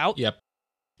turns out. Yep.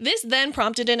 This then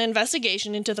prompted an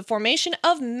investigation into the formation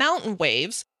of mountain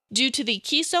waves due to the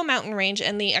Kiso mountain range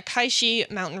and the Akaishi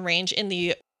mountain range in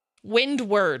the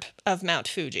windward of Mount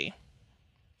Fuji.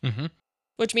 Mm-hmm.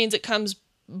 Which means it comes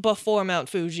before Mount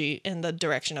Fuji in the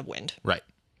direction of wind. Right.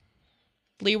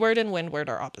 Leeward and windward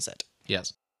are opposite.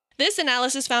 Yes. This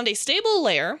analysis found a stable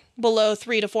layer below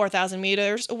 3,000 to 4,000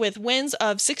 meters with winds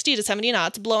of 60 to 70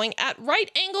 knots blowing at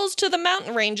right angles to the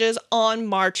mountain ranges on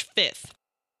March 5th,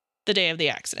 the day of the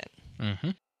accident.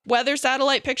 Mm-hmm. Weather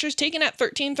satellite pictures taken at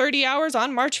 13:30 hours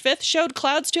on March 5th showed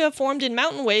clouds to have formed in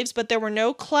mountain waves, but there were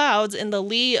no clouds in the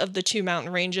lee of the two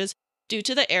mountain ranges due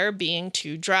to the air being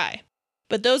too dry.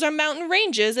 But those are mountain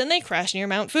ranges and they crash near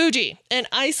Mount Fuji, an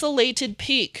isolated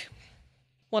peak.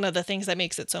 One of the things that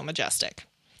makes it so majestic.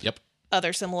 Yep.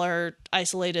 Other similar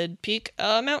isolated peak,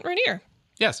 Mount Rainier.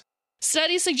 Yes.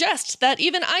 Studies suggest that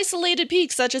even isolated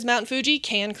peaks such as Mount Fuji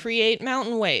can create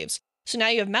mountain waves. So now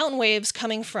you have mountain waves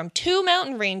coming from two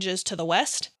mountain ranges to the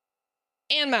west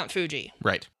and Mount Fuji.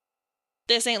 Right.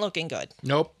 This ain't looking good.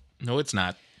 Nope. No, it's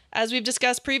not. As we've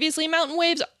discussed previously, mountain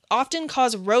waves often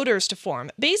cause rotors to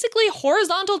form, basically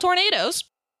horizontal tornadoes,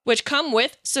 which come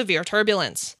with severe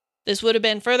turbulence. This would have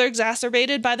been further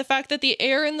exacerbated by the fact that the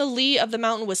air in the lee of the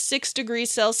mountain was 6 degrees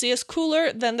Celsius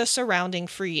cooler than the surrounding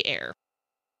free air.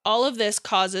 All of this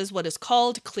causes what is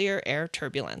called clear air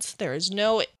turbulence. There is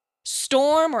no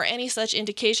storm or any such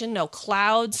indication, no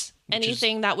clouds,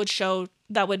 anything that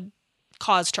would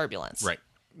cause turbulence. Right.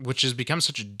 Which has become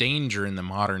such a danger in the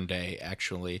modern day,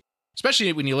 actually,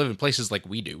 especially when you live in places like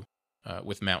we do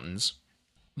with mountains,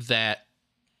 that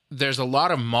there's a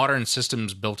lot of modern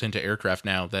systems built into aircraft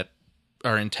now that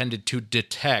are intended to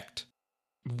detect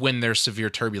when there's severe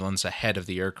turbulence ahead of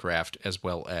the aircraft as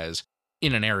well as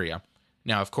in an area.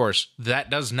 Now, of course, that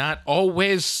does not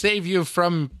always save you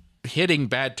from hitting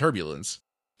bad turbulence.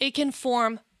 It can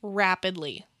form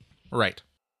rapidly. Right.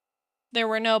 There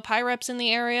were no PIREPs in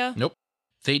the area. Nope.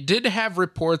 They did have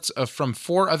reports from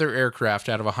 4 other aircraft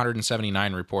out of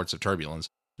 179 reports of turbulence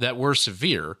that were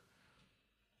severe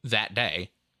that day,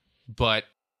 but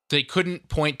they couldn't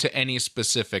point to any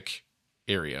specific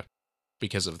area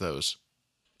because of those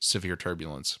severe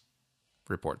turbulence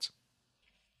reports.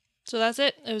 So that's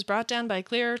it. It was brought down by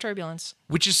clear air turbulence.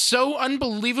 Which is so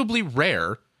unbelievably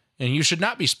rare, and you should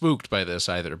not be spooked by this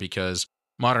either, because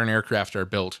modern aircraft are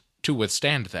built to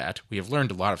withstand that. We have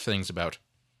learned a lot of things about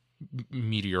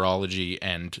meteorology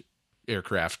and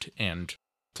aircraft and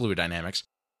fluid dynamics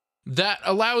that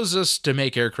allows us to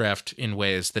make aircraft in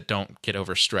ways that don't get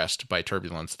overstressed by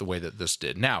turbulence the way that this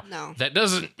did. Now, that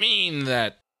doesn't mean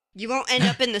that you won't end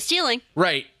up in the ceiling.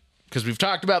 Right, because we've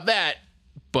talked about that,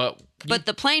 but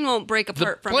the plane won't break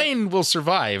apart from it. The plane will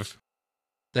survive.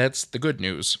 That's the good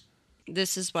news.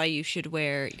 This is why you should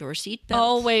wear your seatbelt.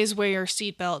 Always wear your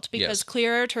seatbelt, because Yes.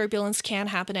 clear air turbulence can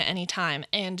happen at any time,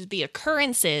 and the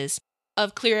occurrences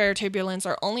of clear air turbulence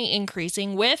are only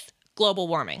increasing with global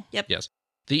warming. Yep. Yes.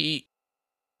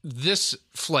 This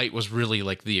flight was really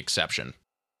like the exception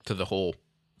to the whole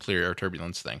clear air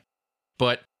turbulence thing.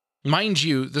 But mind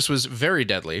you, this was very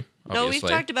deadly, No, obviously.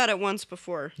 we've talked about it once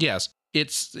before. Yes.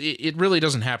 It really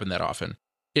doesn't happen that often.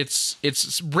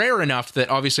 It's rare enough that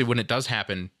obviously when it does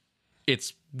happen,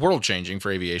 it's world-changing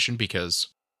for aviation because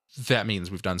that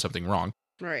means we've done something wrong.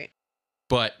 Right.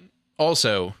 But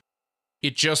also,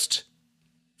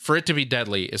 for it to be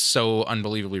deadly is so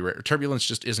unbelievably rare. Turbulence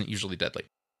just isn't usually deadly.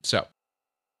 So,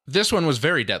 this one was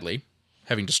very deadly,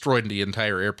 having destroyed the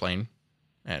entire airplane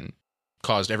and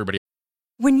caused everybody.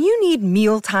 When you need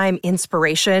mealtime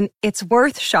inspiration, it's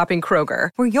worth shopping Kroger,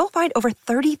 where you'll find over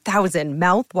 30,000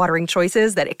 mouth-watering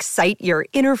choices that excite your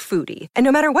inner foodie. And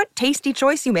no matter what tasty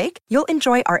choice you make, you'll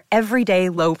enjoy our everyday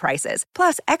low prices,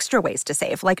 plus extra ways to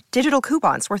save, like digital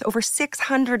coupons worth over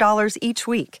 $600 each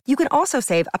week. You can also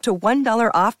save up to $1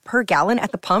 off per gallon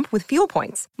at the pump with fuel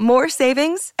points. More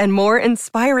savings and more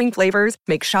inspiring flavors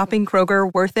make shopping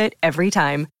Kroger worth it every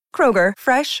time. Kroger,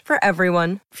 fresh for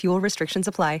everyone. Fuel restrictions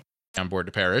apply. On board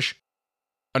to perish.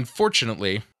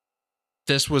 Unfortunately,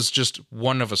 this was just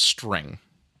one of a string.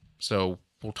 So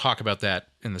we'll talk about that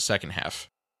in the second half.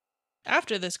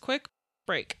 After this quick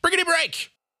break. Briggity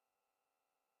break!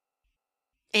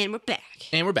 And we're back.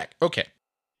 And we're back. Okay.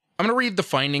 I'm going to read the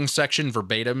findings section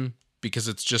verbatim because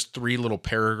it's just 3 little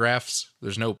paragraphs.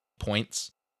 There's no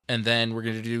points. And then we're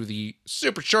going to do the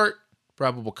super short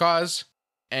probable cause.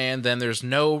 And then there's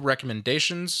no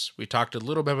recommendations. We talked a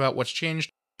little bit about what's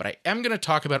changed, but I am going to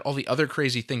talk about all the other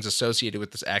crazy things associated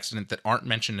with this accident that aren't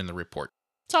mentioned in the report.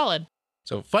 Solid.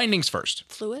 So findings first.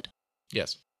 Fluid?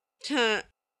 Yes. That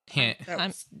All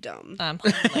was dumb. I'm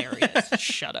hilarious.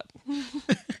 Shut up.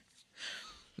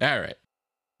 right.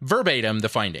 Verbatim, the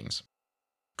findings.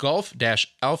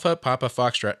 Golf-Alpha Papa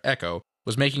Foxtrot Echo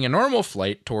was making a normal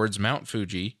flight towards Mount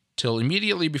Fuji till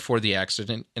immediately before the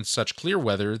accident in such clear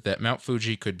weather that Mount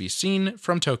Fuji could be seen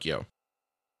from Tokyo.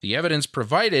 The evidence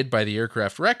provided by the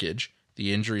aircraft wreckage,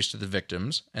 the injuries to the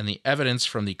victims, and the evidence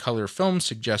from the color film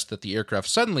suggest that the aircraft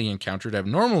suddenly encountered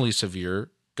abnormally severe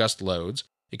gust loads,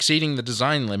 exceeding the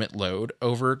design limit load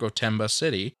over Gotemba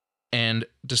City, and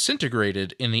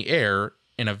disintegrated in the air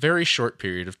in a very short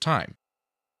period of time.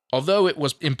 Although it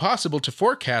was impossible to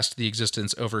forecast the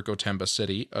existence over Gotemba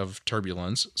City of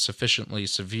turbulence sufficiently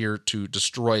severe to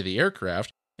destroy the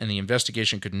aircraft, and the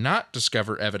investigation could not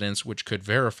discover evidence which could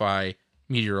verify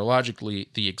meteorologically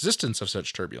the existence of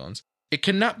such turbulence, it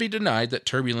cannot be denied that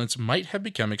turbulence might have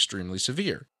become extremely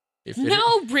severe.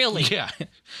 Really? Yeah.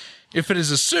 If it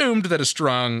is assumed that a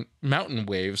strong mountain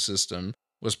wave system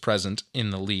was present in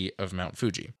the lee of Mount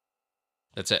Fuji.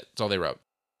 That's it. That's all they wrote.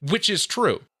 Which is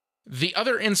true. The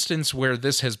other instance where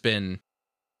this has been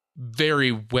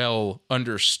very well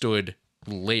understood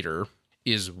later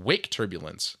is wake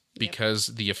turbulence, because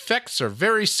the effects are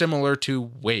very similar to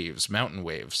waves, mountain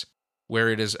waves, where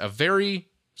it is a very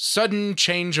sudden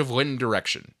change of wind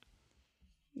direction.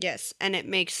 Yes, and it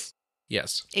makes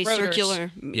Yes. a Rotors.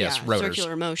 Rotors.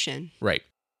 circular motion. Right.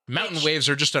 Mountain waves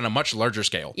are just on a much larger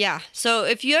scale. Yeah. So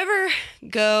if you ever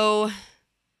go,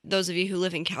 those of you who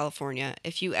live in California,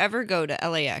 if you ever go to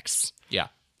LAX, Yeah.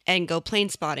 and go plane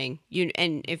spotting,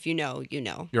 and if you know, you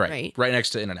know. You're right. Right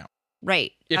next to In-N-Out.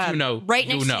 Right. If you know, right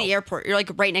you next know. to the airport. You're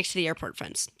like right next to the airport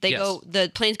fence. Yes.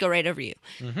 The planes go right over you.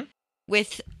 Mm-hmm.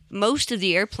 With most of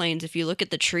the airplanes, if you look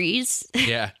at the trees,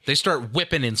 Yeah. They start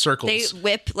whipping in circles. they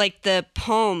whip, like the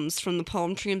palms from the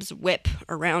palm trees whip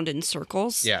around in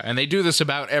circles. Yeah. And they do this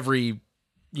about every,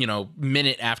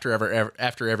 minute after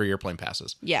every airplane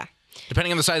passes. Yeah.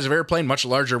 Depending on the size of airplane, much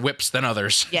larger whips than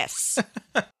others. Yes.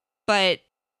 But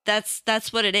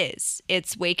that's what it is.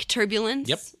 It's wake turbulence,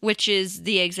 Yep. which is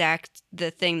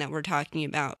the thing that we're talking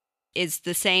about. Is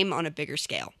the same on a bigger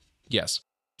scale. Yes.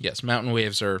 Yes. Mountain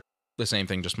waves are the same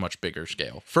thing, just much bigger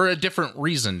scale. For a different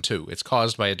reason, too. It's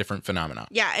caused by a different phenomenon.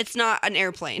 Yeah, it's not an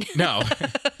airplane. No.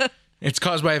 It's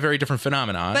caused by a very different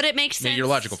phenomenon. But it makes sense.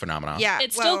 Meteorological phenomenon. Yeah.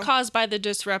 It's still caused by the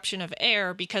disruption of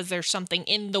air because there's something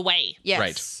in the way.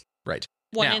 Yes. Right.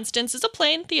 One Now- instance is a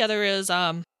plane, the other is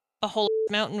a whole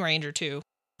mountain range or two,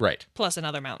 Right. plus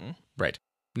another mountain. Right.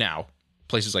 Now,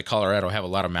 places like Colorado have a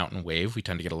lot of mountain wave. We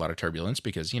tend to get a lot of turbulence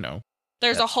because,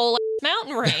 There's a whole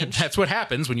mountain range. that's what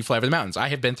happens when you fly over the mountains. I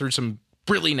have been through some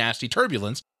really nasty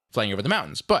turbulence flying over the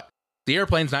mountains, but the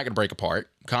airplane's not going to break apart.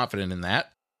 I'm confident in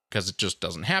that because it just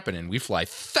doesn't happen. And we fly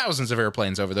thousands of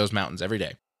airplanes over those mountains every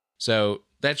day. So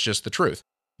that's just the truth.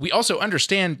 We also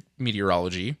understand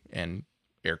meteorology and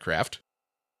aircraft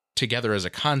together as a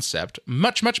concept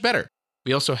much, much better.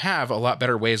 We also have a lot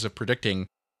better ways of predicting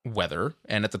weather.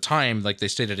 And at the time, like they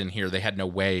stated in here, they had no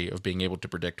way of being able to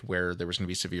predict where there was going to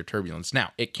be severe turbulence.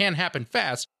 Now, it can happen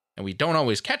fast, and we don't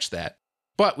always catch that,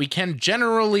 but we can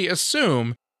generally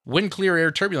assume when clear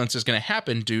air turbulence is going to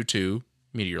happen due to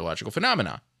meteorological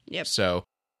phenomena. Yep. So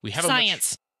we have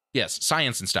Science.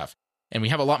 science and stuff. And we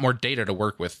have a lot more data to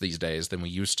work with these days than we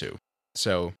used to.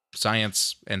 So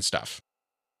science and stuff.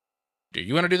 Do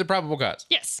you want to do the probable cause?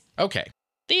 Yes. Okay.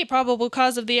 The probable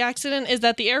cause of the accident is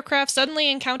that the aircraft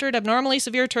suddenly encountered abnormally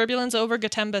severe turbulence over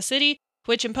Gotemba City,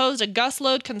 which imposed a gust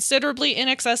load considerably in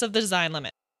excess of the design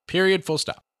limit. Period. Full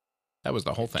stop. That was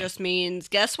the whole thing. Just means,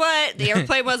 guess what? The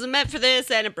airplane wasn't meant for this,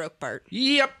 and it broke apart.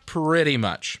 Yep, pretty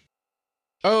much.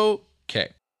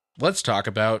 Okay. Let's talk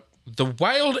about the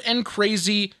wild and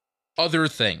crazy other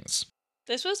things.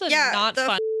 This was a Yeah, not the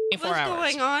fun What's 24 hours.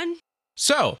 going on?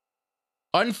 So,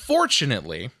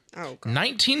 unfortunately, Oh, God.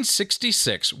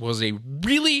 1966 was a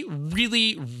really,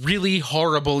 really, really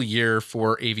horrible year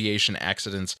for aviation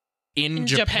accidents in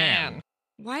Japan.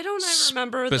 Why don't I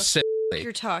remember the Specifically.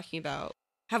 you're talking about?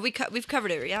 Have we we've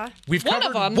covered it, yeah? We've One covered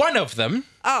of them. one of them.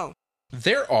 Oh.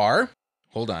 There are,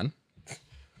 hold on,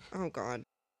 Oh, God.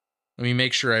 let me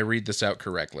make sure I read this out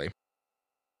correctly.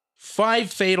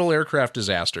 5 fatal aircraft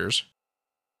disasters,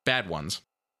 bad ones,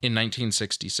 in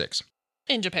 1966.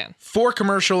 In Japan. 4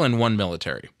 commercial and 1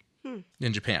 military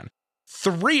in Japan.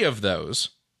 3 of those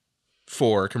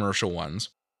 4 commercial ones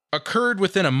occurred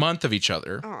within a month of each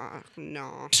other. Oh,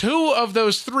 no. 2 of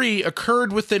those 3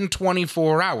 occurred within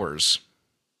 24 hours.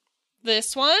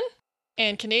 This one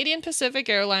and Canadian Pacific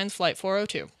Airlines Flight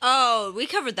 402. Oh, we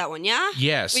covered that one, yeah?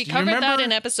 Yes. We do you covered that remember?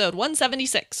 in episode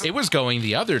 176. It was going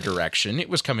the other direction. It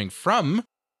was coming from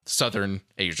southern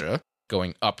Asia,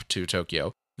 going up to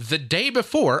Tokyo, the day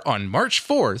before on March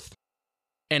 4th,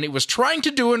 and it was trying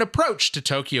to do an approach to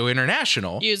Tokyo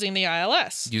International Using the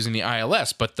ILS. using the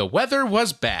ILS, but the weather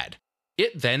was bad.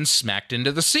 It then smacked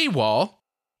into the seawall,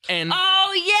 and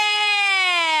Oh,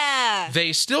 yeah!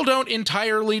 they still don't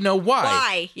entirely know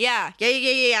why. Yeah.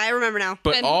 I remember now.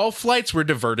 But And- all flights were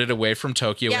diverted away from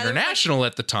Tokyo Yeah, there was, like, International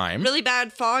at the time. Really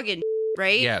bad fog and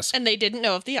right? Yes. And they didn't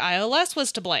know if the ILS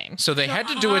was to blame. So they had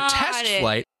to do a test Got it.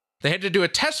 flight. They had to do a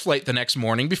test flight the next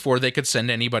morning before they could send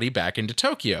anybody back into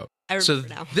Tokyo. I So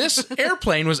remember now. this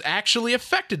airplane was actually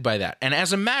affected by that. And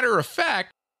as a matter of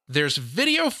fact, there's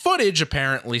video footage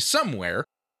apparently somewhere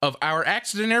of our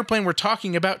accident airplane we're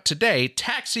talking about today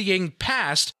taxiing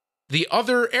past the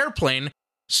other airplane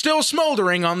still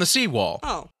smoldering on the seawall.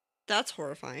 Oh, that's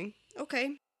horrifying.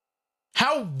 Okay.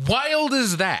 How wild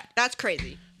is that? That's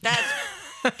crazy.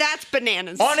 That's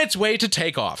bananas. On its way to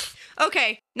take off.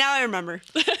 Okay, now I remember.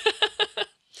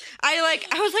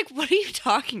 I was like, what are you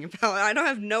talking about? I don't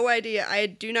have no idea. I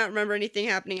do not remember anything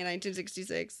happening in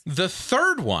 1966. The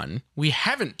third one we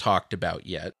haven't talked about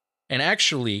yet. And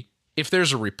actually, if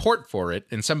there's a report for it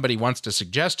and somebody wants to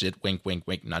suggest it, wink, wink,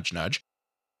 wink, nudge, nudge,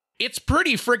 it's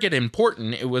pretty friggin'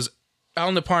 important. It was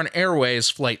All Nippon Airways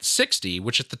Flight 60,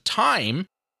 which at the time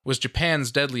was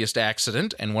Japan's deadliest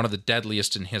accident and one of the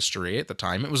deadliest in history at the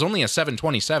time. It was only a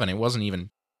 727. It wasn't even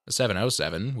a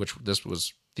 707, which this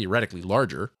was theoretically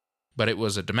larger, but it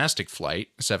was a domestic flight,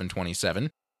 727,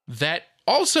 that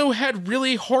also had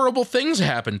really horrible things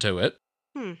happen to it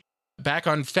back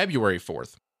on February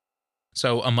 4th.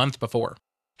 So a month before.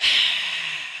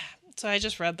 So I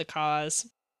just read the cause.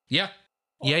 Yeah.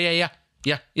 Yeah.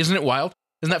 Isn't it wild?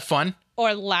 Isn't that fun?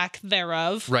 Or lack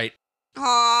thereof. Right. Oh,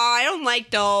 I don't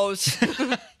like those.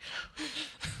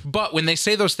 But when they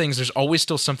say those things, there's always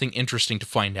still something interesting to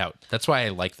find out. That's why I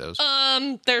like those.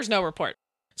 There's no report.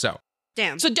 So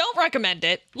Damn. So don't recommend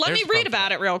it. Let There's me read probably-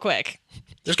 about it real quick.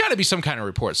 there's got to be some kind of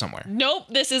report somewhere. Nope,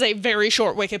 this is a very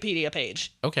short Wikipedia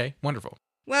page. Okay, wonderful.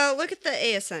 Well, look at the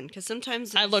ASN, because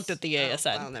sometimes I it's- looked at the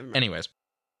ASN. well, never mind. Anyways,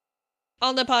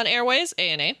 All Nippon Airways,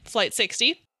 ANA, Flight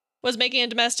 60, was making a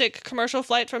domestic commercial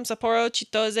flight from Sapporo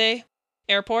Chitose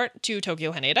Airport to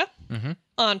Tokyo Haneda. Mhm.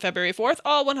 On February 4th,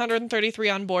 all 133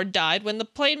 on board died when the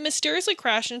plane mysteriously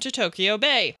crashed into Tokyo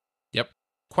Bay yep.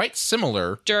 Quite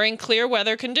similar. during clear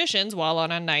weather conditions while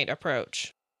on a night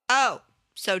approach. Oh,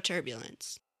 so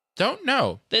turbulence. Don't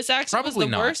know. This accident Probably was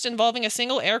the not. worst involving a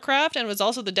single aircraft and was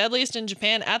also the deadliest in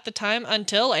Japan at the time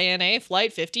until ANA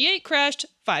Flight 58 crashed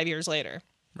 5 years later.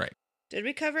 Right. Did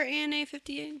we cover ANA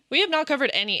 58? We have not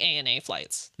covered any ANA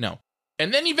flights. No.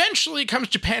 And then eventually comes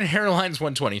Japan Airlines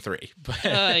 123. But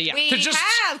Yeah. We To just-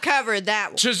 have covered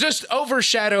that one. to just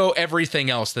overshadow everything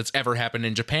else that's ever happened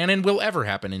in Japan and will ever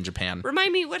happen in Japan.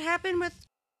 Remind me what happened with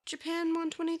Japan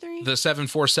 123? The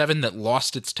 747 that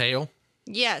lost its tail.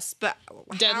 Yes, but how-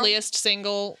 Deadliest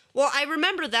single. Well, I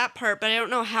remember that part, but I don't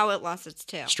know how it lost its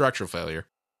tail. Structural failure.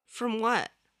 From what?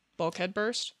 Bulkhead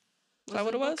burst? Is that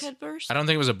what it a was? bulkhead burst? I don't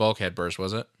think it was a bulkhead burst,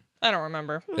 was it? I don't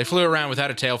remember. They flew around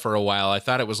without a tail for a while. I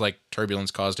thought it was like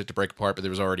turbulence caused it to break apart, but there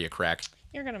was already a crack.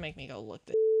 You're going to make me go look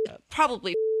this up.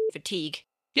 Probably fatigue.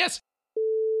 Yes.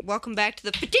 Welcome back to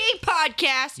the Fatigue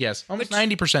Podcast. Yes. Almost Which-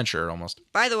 90% sure, almost.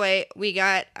 By the way, we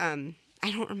got I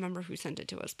don't remember who sent it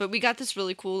to us, but we got this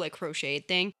really cool like crocheted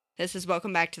thing. This is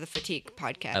Welcome Back to the Fatigue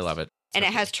Podcast. I love it. And So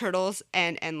it has turtles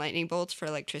and lightning bolts for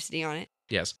electricity on it.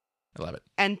 cool. Yes. I love it.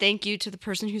 And thank you to the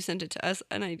person who sent it to us.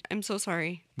 And I'm so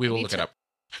sorry. We will I need look it to- up.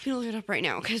 I'm gonna look it up right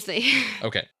now because they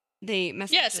Okay. they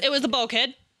messed. Yes, it was the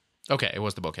bulkhead. Okay. It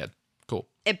was the bulkhead. Cool.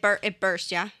 it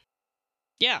burst. Yeah,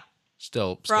 Yeah.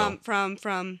 Still.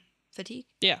 from fatigue.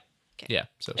 Yeah. Yeah.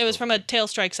 So It was from a tail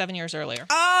strike 7 years earlier.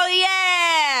 Oh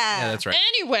yeah. Yeah, that's right.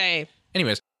 Anyway,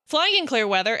 Anyways, flying in clear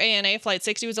weather, ANA Flight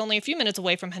 60 was only a few minutes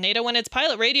away from Haneda when its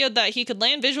pilot radioed that he could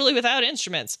land visually without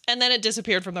instruments, and then it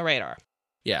disappeared from the radar.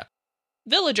 yeah.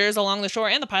 Villagers along the shore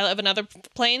and the pilot of another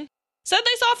plane said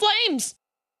they saw flames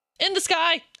in the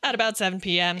sky at about 7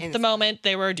 p.m., In the the moment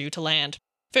they were due to land.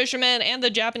 Fishermen and the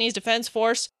Japanese Defense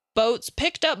Force boats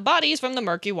picked up bodies from the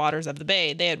murky waters of the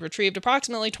bay. They had retrieved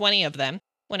approximately 20 of them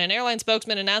when an airline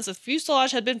spokesman announced that the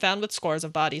fuselage had been found with scores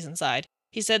of bodies inside.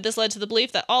 He said this led to the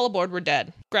belief that all aboard were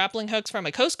dead. Grappling hooks from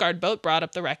a Coast Guard boat brought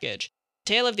up the wreckage.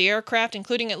 The tail of the aircraft,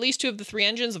 including at least 2 of the 3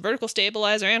 engines, the vertical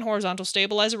stabilizer and horizontal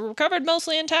stabilizer, were recovered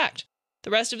mostly intact.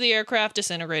 The rest of the aircraft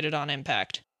disintegrated on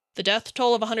impact. The death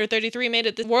toll of 133 made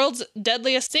it the world's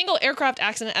deadliest single aircraft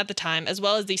accident at the time, as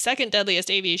well as the second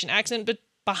deadliest aviation accident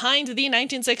behind the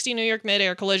 1960 New York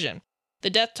mid-air collision. The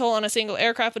death toll on a single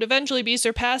aircraft would eventually be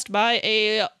surpassed by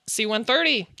a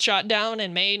C-130, shot down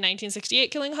in May 1968,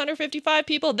 killing 155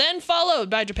 people, then followed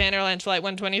by Japan Airlines Flight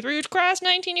 123, which crashed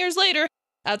 19 years later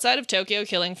outside of Tokyo,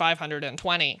 killing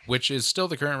 520. Which is still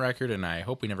the current record, and I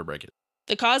hope we never break it.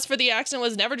 The cause for the accident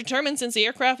was never determined since the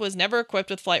aircraft was never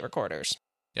equipped with flight recorders.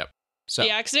 Yep. So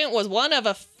The accident was one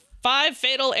of 5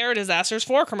 fatal air disasters,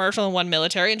 4 commercial and 1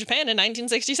 military, in Japan in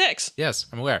 1966. yes,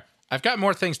 I'm aware. I've got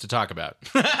more things to talk about.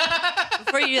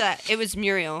 Before you do that, it was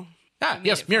Muriel.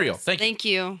 Yes, Muriel. Thank you. Thank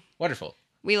you. Wonderful.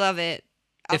 We love it.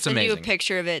 I'll It's send you a amazing.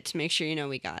 picture of it to make sure you know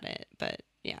we got it. But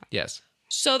yeah. Yes.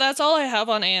 So that's all I have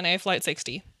on ANA Flight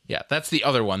 60. Yeah, that's the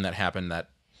other one that happened that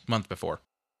month before.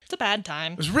 It's a bad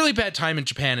time. It was a really bad time in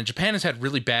Japan, and Japan has had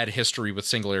really bad history with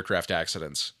single aircraft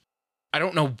accidents. I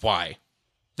don't know why.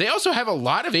 They also have a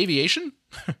lot of aviation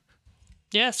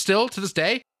Yes. still to this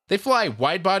day. They fly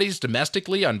wide bodies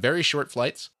domestically on very short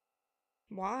flights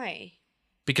Why?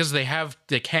 because they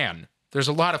can. There's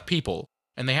a lot of people,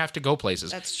 and they have to go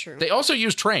places. That's true. They also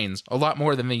use trains a lot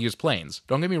more than they use planes.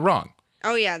 Don't get me wrong.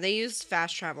 Oh, yeah. They use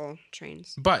fast travel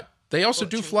trains. But they also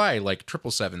do Bullet train. fly like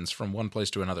 777s from one place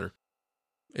to another.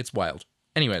 It's wild.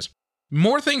 Anyways,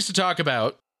 more things to talk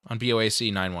about on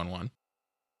BOAC 911.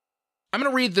 I'm going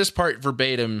to read this part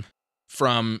verbatim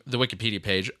from the Wikipedia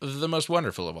page, the most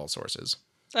wonderful of all sources.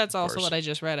 That's also course. what I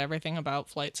just read everything about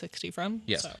Flight 60 from.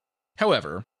 Yes. So.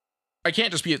 However, I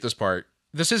can't dispute this part.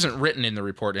 This isn't written in the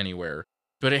report anywhere,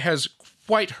 but it has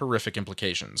quite horrific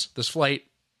implications. This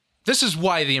is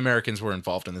why the Americans were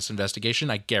involved in this investigation,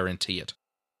 I guarantee it.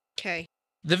 Okay.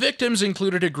 The victims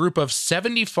included a group of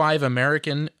 75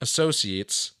 American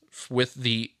associates with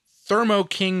the Thermo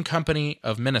King Company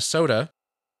of Minnesota,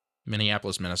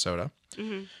 Minneapolis, Minnesota,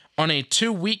 on a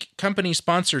 2-week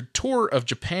company-sponsored tour of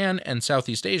Japan and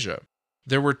Southeast Asia.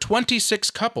 There were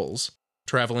 26 couples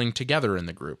traveling together in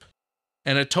the group,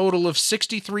 and a total of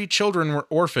 63 children were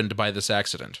orphaned by this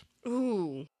accident.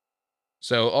 Ooh.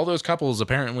 So all those couples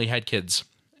apparently had kids,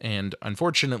 and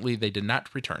unfortunately they did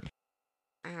not return.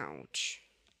 Ouch.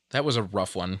 That was a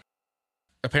rough one.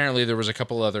 Apparently there was a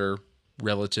couple other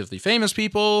relatively famous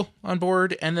people on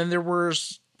board, and then there were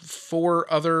 5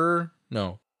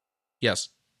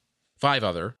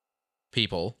 other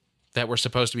people that were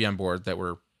supposed to be on board that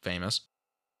were famous,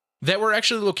 that were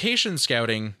actually location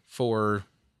scouting for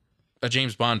a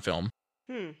James Bond film.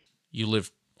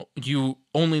 You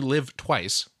Only Live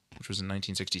Twice, which was in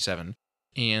 1967,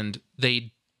 and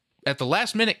they, at the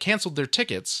last minute, canceled their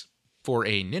tickets for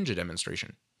a ninja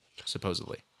demonstration,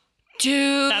 supposedly.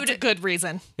 Dude. That's a good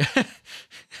reason.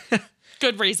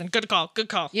 Good reason. Good call. Good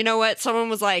call. You know what? Someone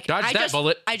was like, Dodge that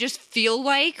bullet. I just feel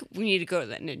like we need to go to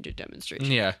that ninja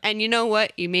demonstration. Yeah. And you know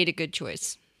what? You made a good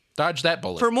choice. Dodge that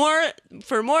bullet.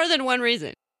 For more than one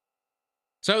reason.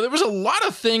 So there was a lot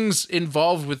of things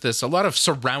involved with this, a lot of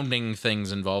surrounding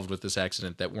things involved with this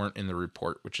accident that weren't in the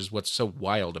report, which is what's so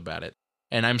wild about it.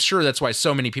 And I'm sure that's why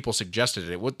so many people suggested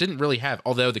it. It didn't really have,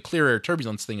 although the clear air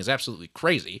turbulence thing is absolutely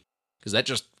crazy, because that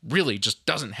just really just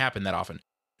doesn't happen that often.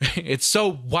 It's so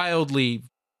wildly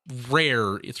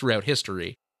rare throughout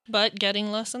history. But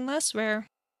getting less and less rare.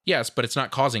 Yes, but it's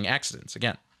not causing accidents.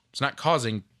 Again, it's not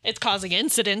causing... It's causing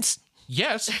incidents.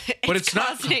 Yes, but it's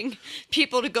not... causing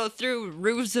people to go through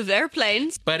roofs of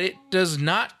airplanes. But it does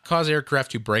not cause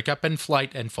aircraft to break up in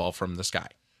flight and fall from the sky.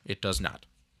 It does not.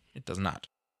 It does not.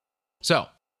 So,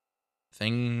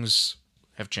 things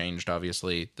have changed,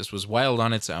 obviously. This was wild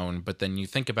on its own, but then you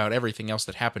think about everything else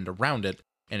that happened around it,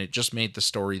 and it just made the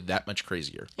story that much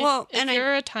crazier. Well, if and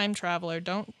you're a time traveler,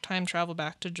 don't time travel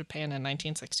back to Japan in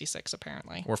 1966,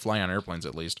 apparently. Or fly on airplanes,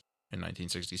 at least, in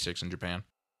 1966 in Japan.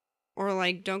 Or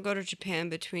like, don't go to Japan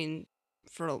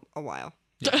for a while.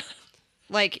 Yeah.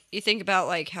 Like, you think about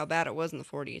like how bad it was in the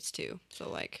 40s too. So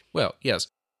like, Well, yes.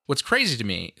 What's crazy to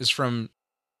me is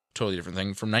totally different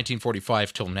thing, from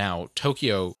 1945 till now,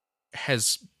 Tokyo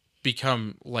has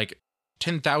become like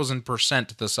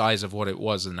 10,000% the size of what it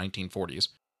was in the 1940s.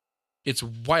 It's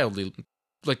wildly,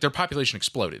 like, their population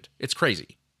exploded. It's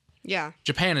crazy. yeah.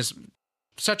 Japan is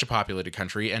such a populated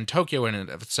country, and Tokyo in and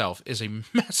of itself is a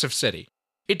massive city.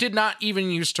 It did not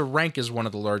even used to rank as one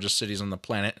of the largest cities on the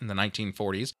planet in the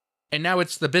 1940s, and now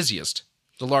it's the busiest,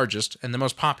 the largest, and the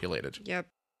most populated. Yep.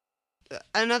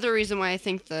 Another reason why I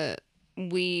think the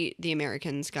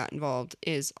Americans, got involved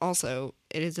is also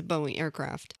it is a Boeing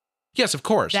aircraft Yes, of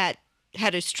course. that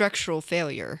had a structural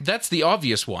failure. That's the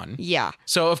obvious one. Yeah.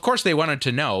 So, of course, they wanted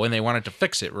to know, and they wanted to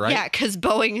fix it, right? Yeah, because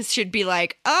Boeing should be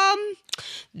like,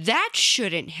 that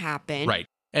shouldn't happen. Right.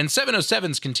 And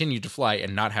 707s continued to fly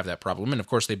and not have that problem. And of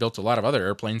course, they built a lot of other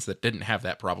airplanes that didn't have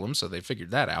that problem, so they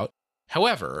figured that out.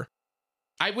 However,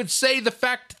 I would say the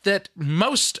fact that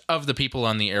most of the people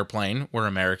on the airplane were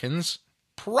Americans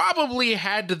probably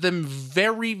had them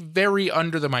very, very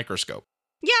under the microscope.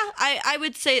 Yeah, I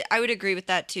would say I would agree with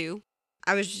that too.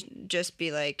 I would just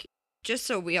be like, just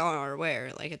so we all are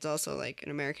aware, like it's also like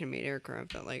an American-made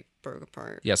aircraft that like broke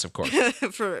apart. Yes, of course.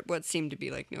 For what seemed to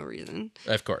be like no reason.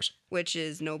 Of course. Which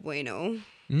is no bueno.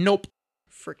 Nope.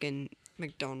 Frickin'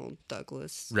 McDonnell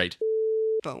Douglas. Right.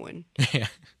 Bowen. Yeah.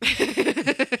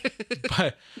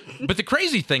 But the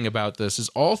crazy thing about this is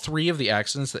all three of the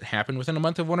accidents that happened within a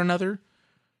month of one another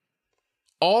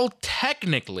all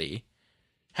technically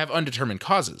have undetermined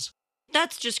causes.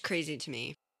 That's just crazy to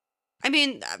me. I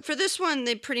mean, for this one,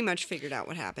 they pretty much figured out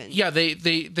what happened. Yeah,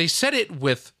 they said it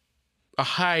with a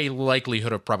high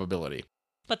likelihood of probability.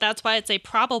 But that's why it's a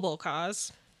probable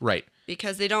cause. Right.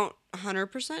 Because they don't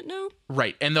 100% know?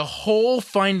 Right. And the whole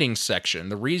findings section,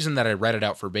 the reason that I read it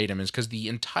out verbatim is because the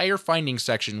entire findings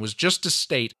section was just to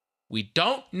state, we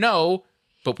don't know,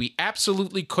 but we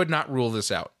absolutely could not rule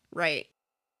this out. Right.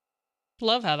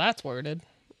 Love how that's worded.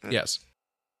 Yes.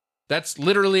 That's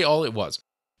literally all it was.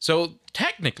 So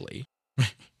technically,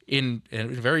 in a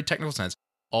very technical sense,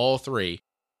 all three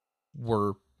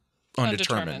were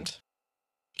undetermined.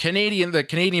 The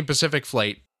Canadian Pacific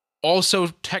flight also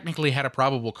technically had a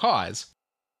probable cause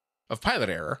of pilot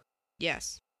error.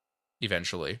 Yes.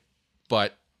 Eventually,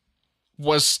 but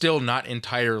was still not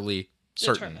entirely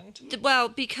certain. Determined. Well,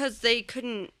 because they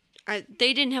couldn't,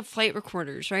 they didn't have flight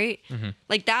recorders, right? Mm-hmm.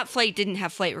 Like that flight didn't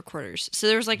have flight recorders. So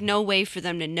there was like no way for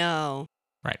them to know.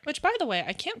 Right. Which, by the way,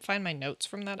 I can't find my notes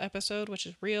from that episode, which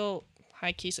is real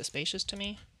high-key suspicious to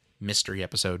me. Mystery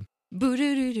episode.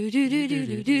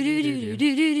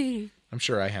 I'm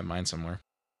sure I have mine somewhere.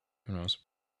 Who knows?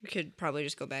 We could probably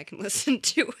just go back and listen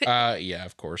to it. Yeah,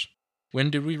 of course. When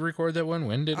did we record that one?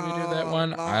 When did we do that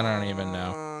one? I don't even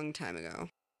know. Long time ago.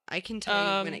 I can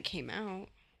tell you when it came out.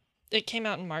 It came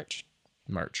out in March.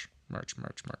 March.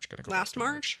 Gotta go Last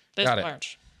March? This Got it.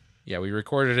 March. Yeah, we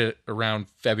recorded it around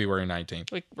February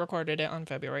 19th. We recorded it on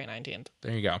February 19th.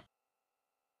 There you go.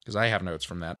 Because I have notes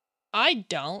from that. I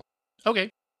don't, Okay.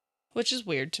 which is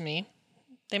weird to me.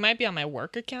 They might be on my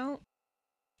work account.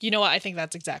 You know what? I think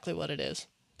that's exactly what it is.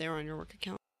 They're on your work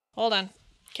account. Hold on.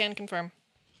 Can confirm.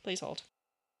 Please hold.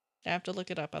 I have to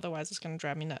look it up, otherwise it's going to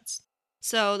drive me nuts.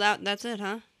 So that's it,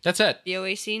 huh? That's it.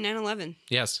 BOAC911.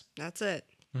 Yes. That's it.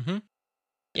 Mm-hmm.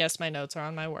 Yes, my notes are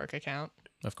on my work account.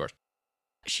 Of course.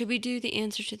 Should we do the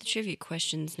answer to the trivia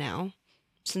questions now?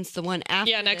 Since the one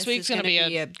after Yeah, next this week's is gonna be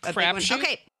a big crapshoot. one.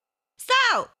 Okay,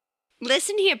 so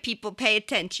listen here, people, pay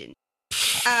attention.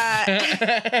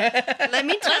 Let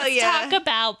me tell you. Let's talk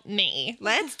about me.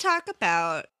 Let's talk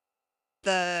about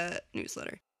the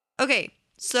newsletter. Okay,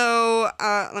 so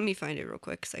let me find it real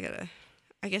quick because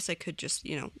I guess I could just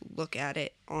look at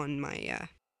it on my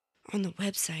on the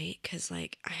website because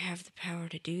like I have the power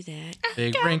to do that.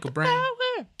 Big wrinkle brain.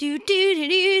 Do.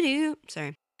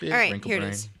 Sorry. Big All right, wrinkle here brain.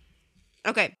 it is.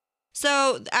 Okay,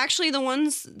 so actually the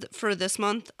ones for this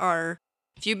month are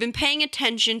if you've been paying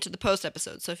attention to the post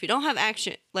episodes. So if you don't have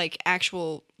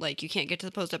actual you can't get to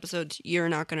the post episodes, you're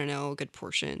not going to know a good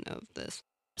portion of this.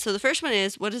 So the first one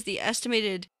is, what is the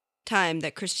estimated time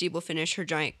that Christy will finish her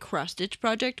giant cross-stitch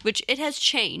project, which it has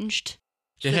changed.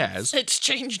 It has. It's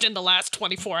changed in the last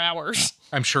 24 hours.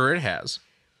 I'm sure it has.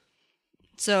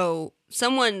 So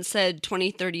someone said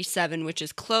 2037, which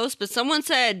is close, but someone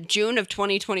said June of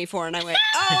 2024, and I went,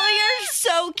 oh, you're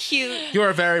so cute. You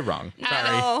are very wrong. Sorry.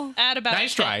 Oh. At about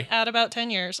Nice try. At about 10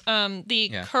 years.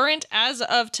 The current, as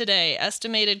of today,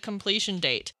 estimated completion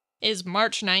date is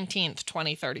March 19th,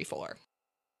 2034.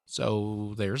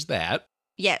 So there's that.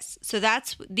 Yes, so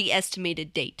that's the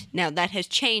estimated date. Now, that has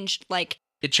changed,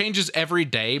 It changes every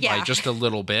day by just a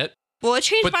little bit. well, it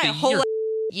changed But by the a whole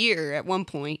year at one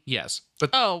point. Yes.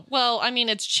 But Oh, well, I mean,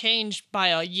 it's changed by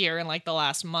a year in the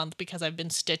last month because I've been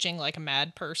stitching like a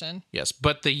mad person. yes,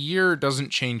 but the year doesn't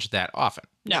change that often.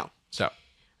 No. So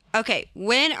Okay,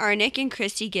 when are Nick and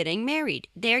Christy getting married?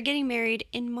 They're getting married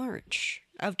in March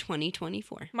of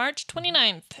 2024. March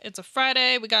 29th. It's a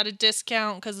Friday. We got a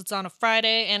discount because it's on a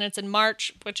Friday, and it's in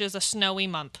March, which is a snowy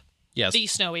month. yes. The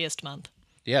snowiest month.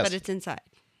 Yes. But it's inside.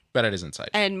 But it is inside.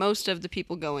 And most of the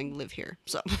people going live here.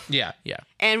 So, Yeah.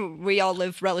 and we all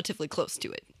live relatively close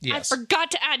to it. Yes. I forgot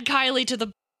to add Kylie to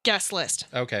the guest list.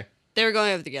 Okay. They were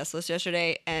going over the guest list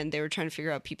yesterday, and they were trying to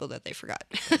figure out people that they forgot.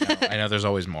 I know there's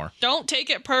always more. Don't take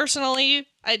it personally.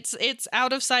 It's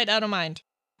out of sight, out of mind.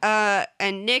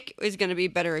 And Nick is going to be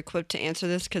better equipped to answer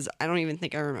this because I don't even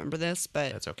think I remember this,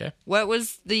 but That's okay. what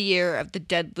was the year of the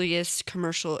deadliest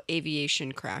commercial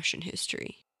aviation crash in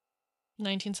history?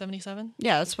 1977?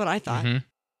 Yeah, that's what I thought. Mhm.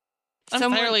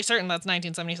 I'm fairly certain that's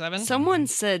 1977. Someone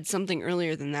said something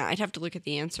earlier than that. I'd have to look at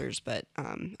the answers, but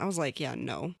I was like, yeah,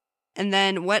 no. And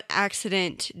then what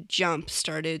accident jump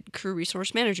started crew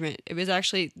resource management? It was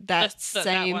actually that that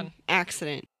same one.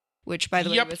 accident, which, by the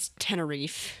way, Yep. was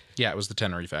Tenerife. Yeah, it was the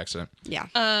Tenerife accident. Yeah.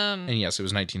 And yes, it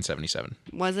was 1977.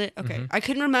 Was it? Okay. Mhm. I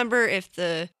couldn't remember if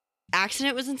the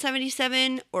accident was in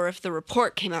 77 or if the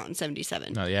report came out in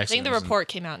 77. No, the I accident think the was in- report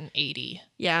came out in 80.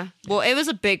 Yeah. Well, it was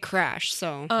a big crash,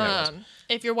 so Yeah, it was.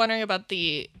 If you're wondering about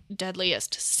the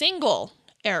deadliest single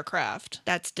aircraft,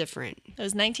 that's different. it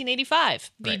was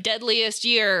 1985, the Right. deadliest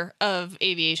year of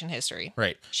aviation history.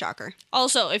 Right. Shocker.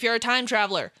 Also, if you're a time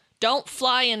traveler, don't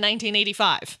fly in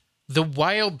 1985. The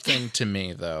wild thing to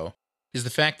me, though, is the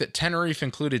fact that Tenerife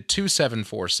included 2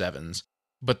 747s,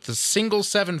 but the single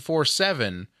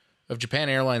 747 of Japan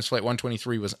Airlines Flight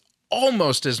 123 was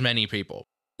almost as many people.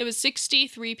 It was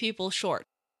 63 people short.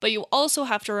 But you also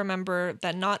have to remember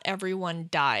that not everyone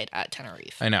died at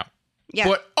Tenerife. I know. Yeah.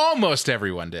 But almost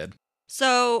everyone did.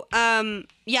 So,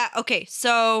 yeah, okay.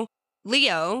 So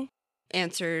Leo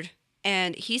answered,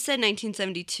 and he said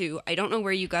 1972. I don't know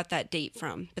where you got that date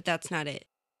from, but that's not it.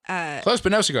 Close,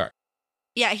 but no cigar.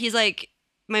 Yeah, he's like,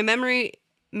 my memory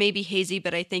may be hazy,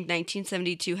 but I think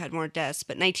 1972 had more deaths,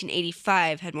 but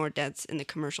 1985 had more deaths in the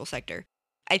commercial sector.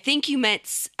 I think you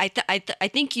meant, I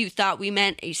think you thought we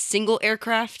meant a single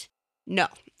aircraft. No,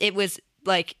 it was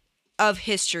like of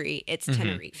history. It's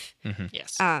Tenerife.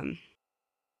 Yes.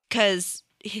 Because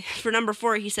for number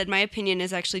 4, he said, my opinion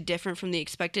is actually different from the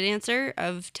expected answer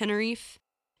of Tenerife.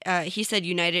 He said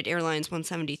United Airlines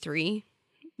 173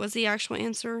 was the actual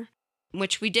answer,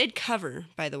 which we did cover,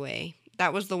 by the way.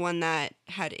 That was the one that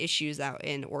had issues out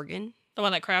in Oregon. The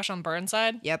one that crashed on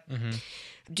Burnside? Yep.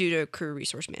 Due to crew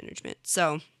resource management.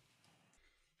 So,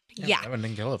 yeah. That one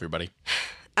didn't kill everybody.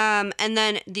 And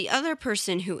then the other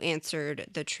person who answered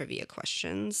the trivia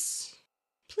questions,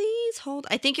 please hold.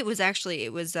 I think it was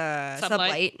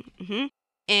Sublight.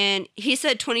 And he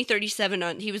said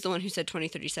 2037 he was the one who said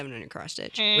 2037 on your cross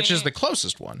stitch. Which is the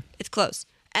closest one. It's close.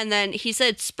 And then he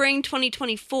said spring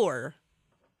 2024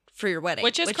 for your wedding.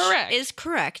 Which is correct. Is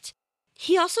correct.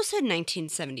 He also said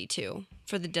 1972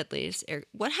 for the deadliest air.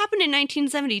 What happened in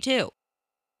 1972?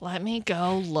 Let me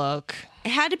go look. It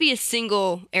had to be a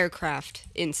single aircraft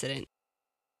incident.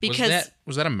 Because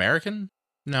was that American?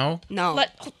 No. no.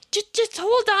 Just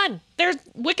hold on.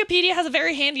 Wikipedia has a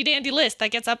very handy dandy list that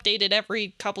gets updated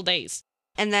every couple days.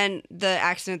 And then the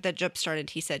accident that jump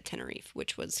started, he said Tenerife,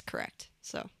 which was correct.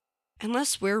 So,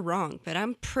 unless we're wrong, but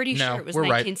I'm pretty No, sure it was we're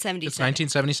right. 1977. It's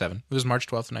 1977. It was March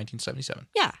 12th, 1977.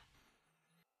 Yeah.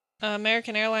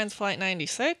 American Airlines Flight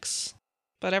 96,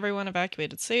 but everyone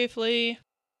evacuated safely.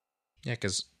 Yeah,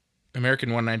 because American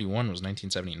 191 was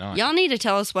 1979. Y'all need to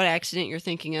tell us what accident you're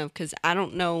thinking of, because I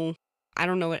don't know. I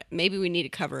don't know what. Maybe we need to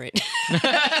cover it.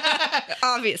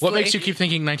 Obviously. What makes you keep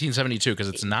thinking 1972? Because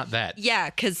it's not that. Yeah,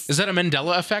 because Is that a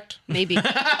Mandela effect? maybe you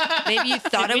thought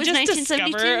Did it we was just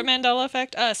 1972. discover a Mandela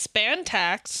effect? Span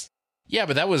tax. Yeah,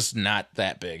 but that was not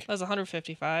that big. That was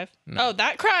 155. No. Oh,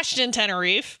 that crashed in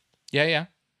Tenerife. Yeah.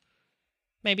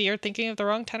 Maybe you're thinking of the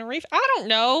wrong Tenerife. I don't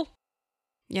know.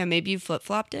 Yeah, maybe you flip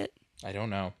flopped it. I don't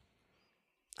know.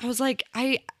 I was like,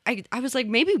 I was like,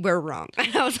 maybe we're wrong.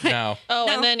 I was like, No. Oh,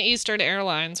 No. and then Eastern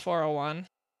Airlines 401.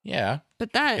 Yeah.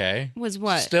 but that Okay. was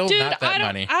what? Still Dude, not that I don't,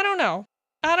 money. I don't know.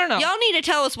 Y'all need to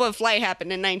tell us what flight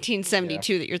happened in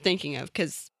 1972 that you're thinking of,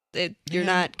 because you're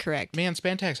not correct. Man,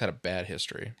 Spantax had a bad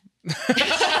history.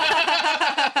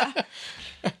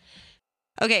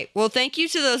 Okay, well, thank you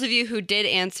to those of you who did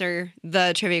answer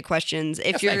the trivia questions.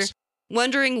 If you're thanks.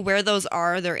 wondering where those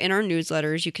are, they're in our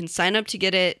newsletters. You can sign up to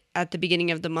get it at the beginning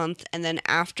of the month, and then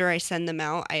after I send them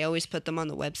out, I always put them on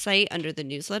the website under the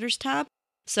newsletters tab.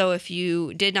 So if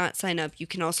you did not sign up, you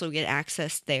can also get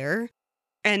access there.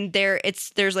 And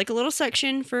there's like a little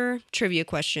section for trivia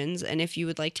questions, and if you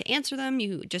would like to answer them,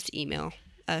 you just email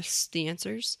us the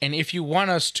answers. And if you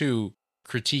want us to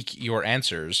critique your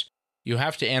answers, you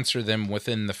have to answer them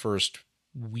within the first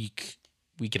week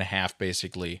and a half,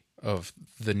 basically, of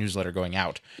the newsletter going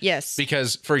out. Yes.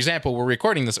 Because, for example, we're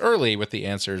recording this early with the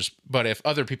answers, but if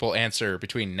other people answer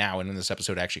between now and when this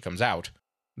episode actually comes out,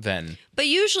 then But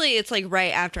usually it's like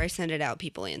right after I send it out,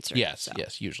 people answer. yes, so.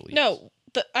 yes, usually. No,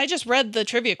 I just read the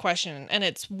trivia question, and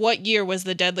it's what year was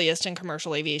the deadliest in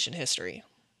commercial aviation history?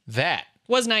 That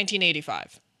Was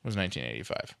 1985. was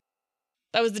 1985.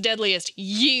 That was the deadliest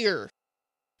year.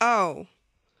 Oh.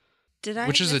 Did I?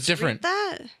 Which is a different.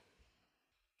 That?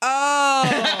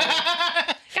 Oh.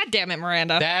 God damn it,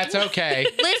 Miranda. That's okay.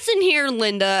 Listen here,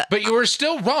 Linda. But you were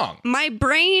still wrong. My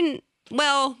brain.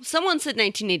 Well, someone said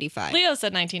 1985. Leo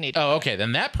said 1980. Oh, okay.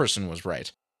 Then that person was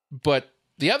right. But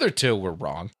the other two were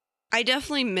wrong. I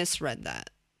definitely misread that.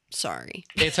 Sorry.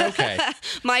 It's okay.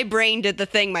 My brain did the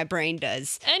thing my brain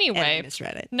does. and I Anyway,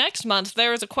 misread it. next month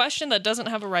there is a question that doesn't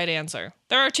have a right answer.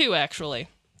 There are two, actually.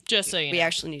 Just so you We know.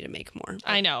 actually need to make more.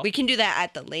 I know. We can do that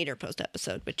at the later post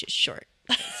episode, which is short.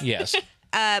 Yes.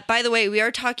 By the way, we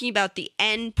are talking about the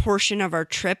end portion of our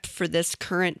trip for this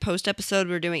current post episode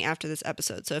we're doing after this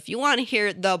episode. So if you want to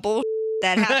hear the bull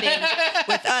that happened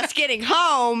with us getting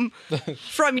home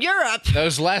from Europe,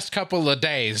 Those last couple of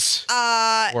days.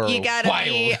 were you gotta wild.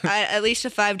 be at least a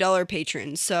 $5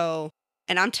 patron. So,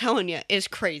 and I'm telling you, it's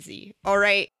crazy. All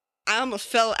right, I almost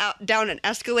fell out down an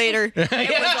escalator. It was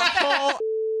a whole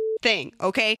thing.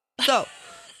 Okay, so.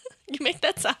 You make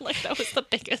that sound like that was the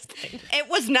biggest thing. It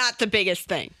was not the biggest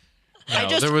thing. I No,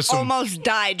 just there was some almost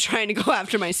died trying to go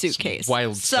after my suitcase.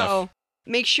 wild so, stuff.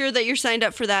 make sure that you're signed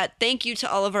up for that. Thank you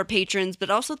to all of our patrons, but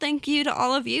also thank you to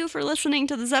all of you for listening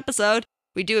to this episode.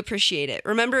 We do appreciate it.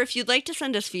 Remember, if you'd like to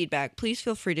send us feedback, please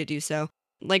feel free to do so.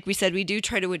 Like we said, we do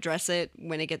try to address it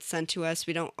when it gets sent to us.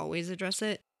 We don't always address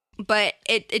it, but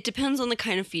it depends on the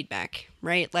kind of feedback,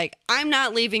 right? Like, I'm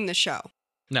not leaving the show.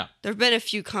 No. There have been a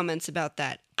few comments about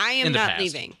that. I am In the not past.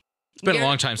 leaving. It's been a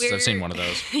long time since I've seen We're- one of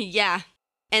those. Yeah.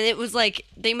 And it was like,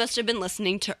 they must have been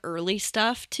listening to early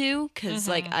stuff too, because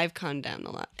like I've calmed down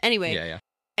a lot. Anyway. Yeah, yeah.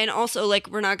 And also, like,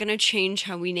 we're not going to change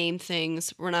how we name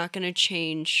things. We're not going to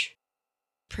change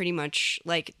pretty much,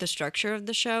 like, the structure of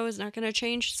the show is not going to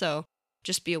change. So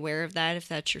just be aware of that. If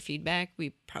that's your feedback,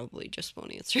 we probably just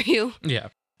won't answer you. Yeah.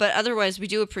 But otherwise, we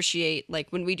do appreciate, like,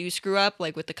 when we do screw up,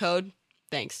 like with the code,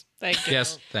 thanks. Thank you.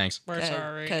 Yes, thanks. We're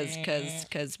sorry.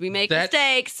 Because we make That-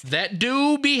 mistakes. That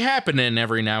do be happening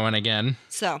every now and again.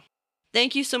 So,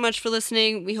 thank you so much for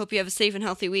listening. We hope you have a safe and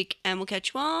healthy week, and we'll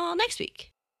catch you all next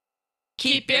week.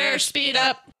 Keep your speed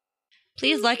up.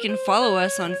 Please like and follow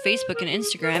us on Facebook and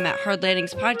Instagram at Hard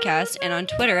Landings Podcast and on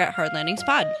Twitter at Hard Landings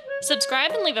Pod.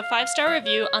 Subscribe and leave a 5-star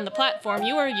review on the platform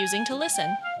you are using to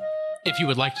listen. If you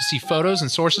would like to see photos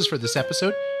and sources for this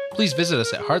episode, please visit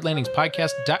us at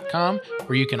hardlandingspodcast.com,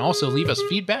 where you can also leave us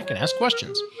feedback and ask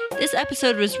questions. This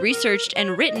episode was researched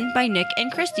and written by Nick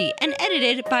and Christy and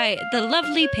edited by the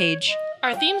lovely Paige.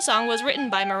 Our theme song was written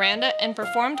by Miranda and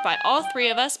performed by all three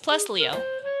of us plus Leo.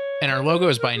 And our logo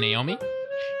is by Naomi.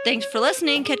 Thanks for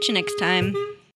listening. Catch you next time.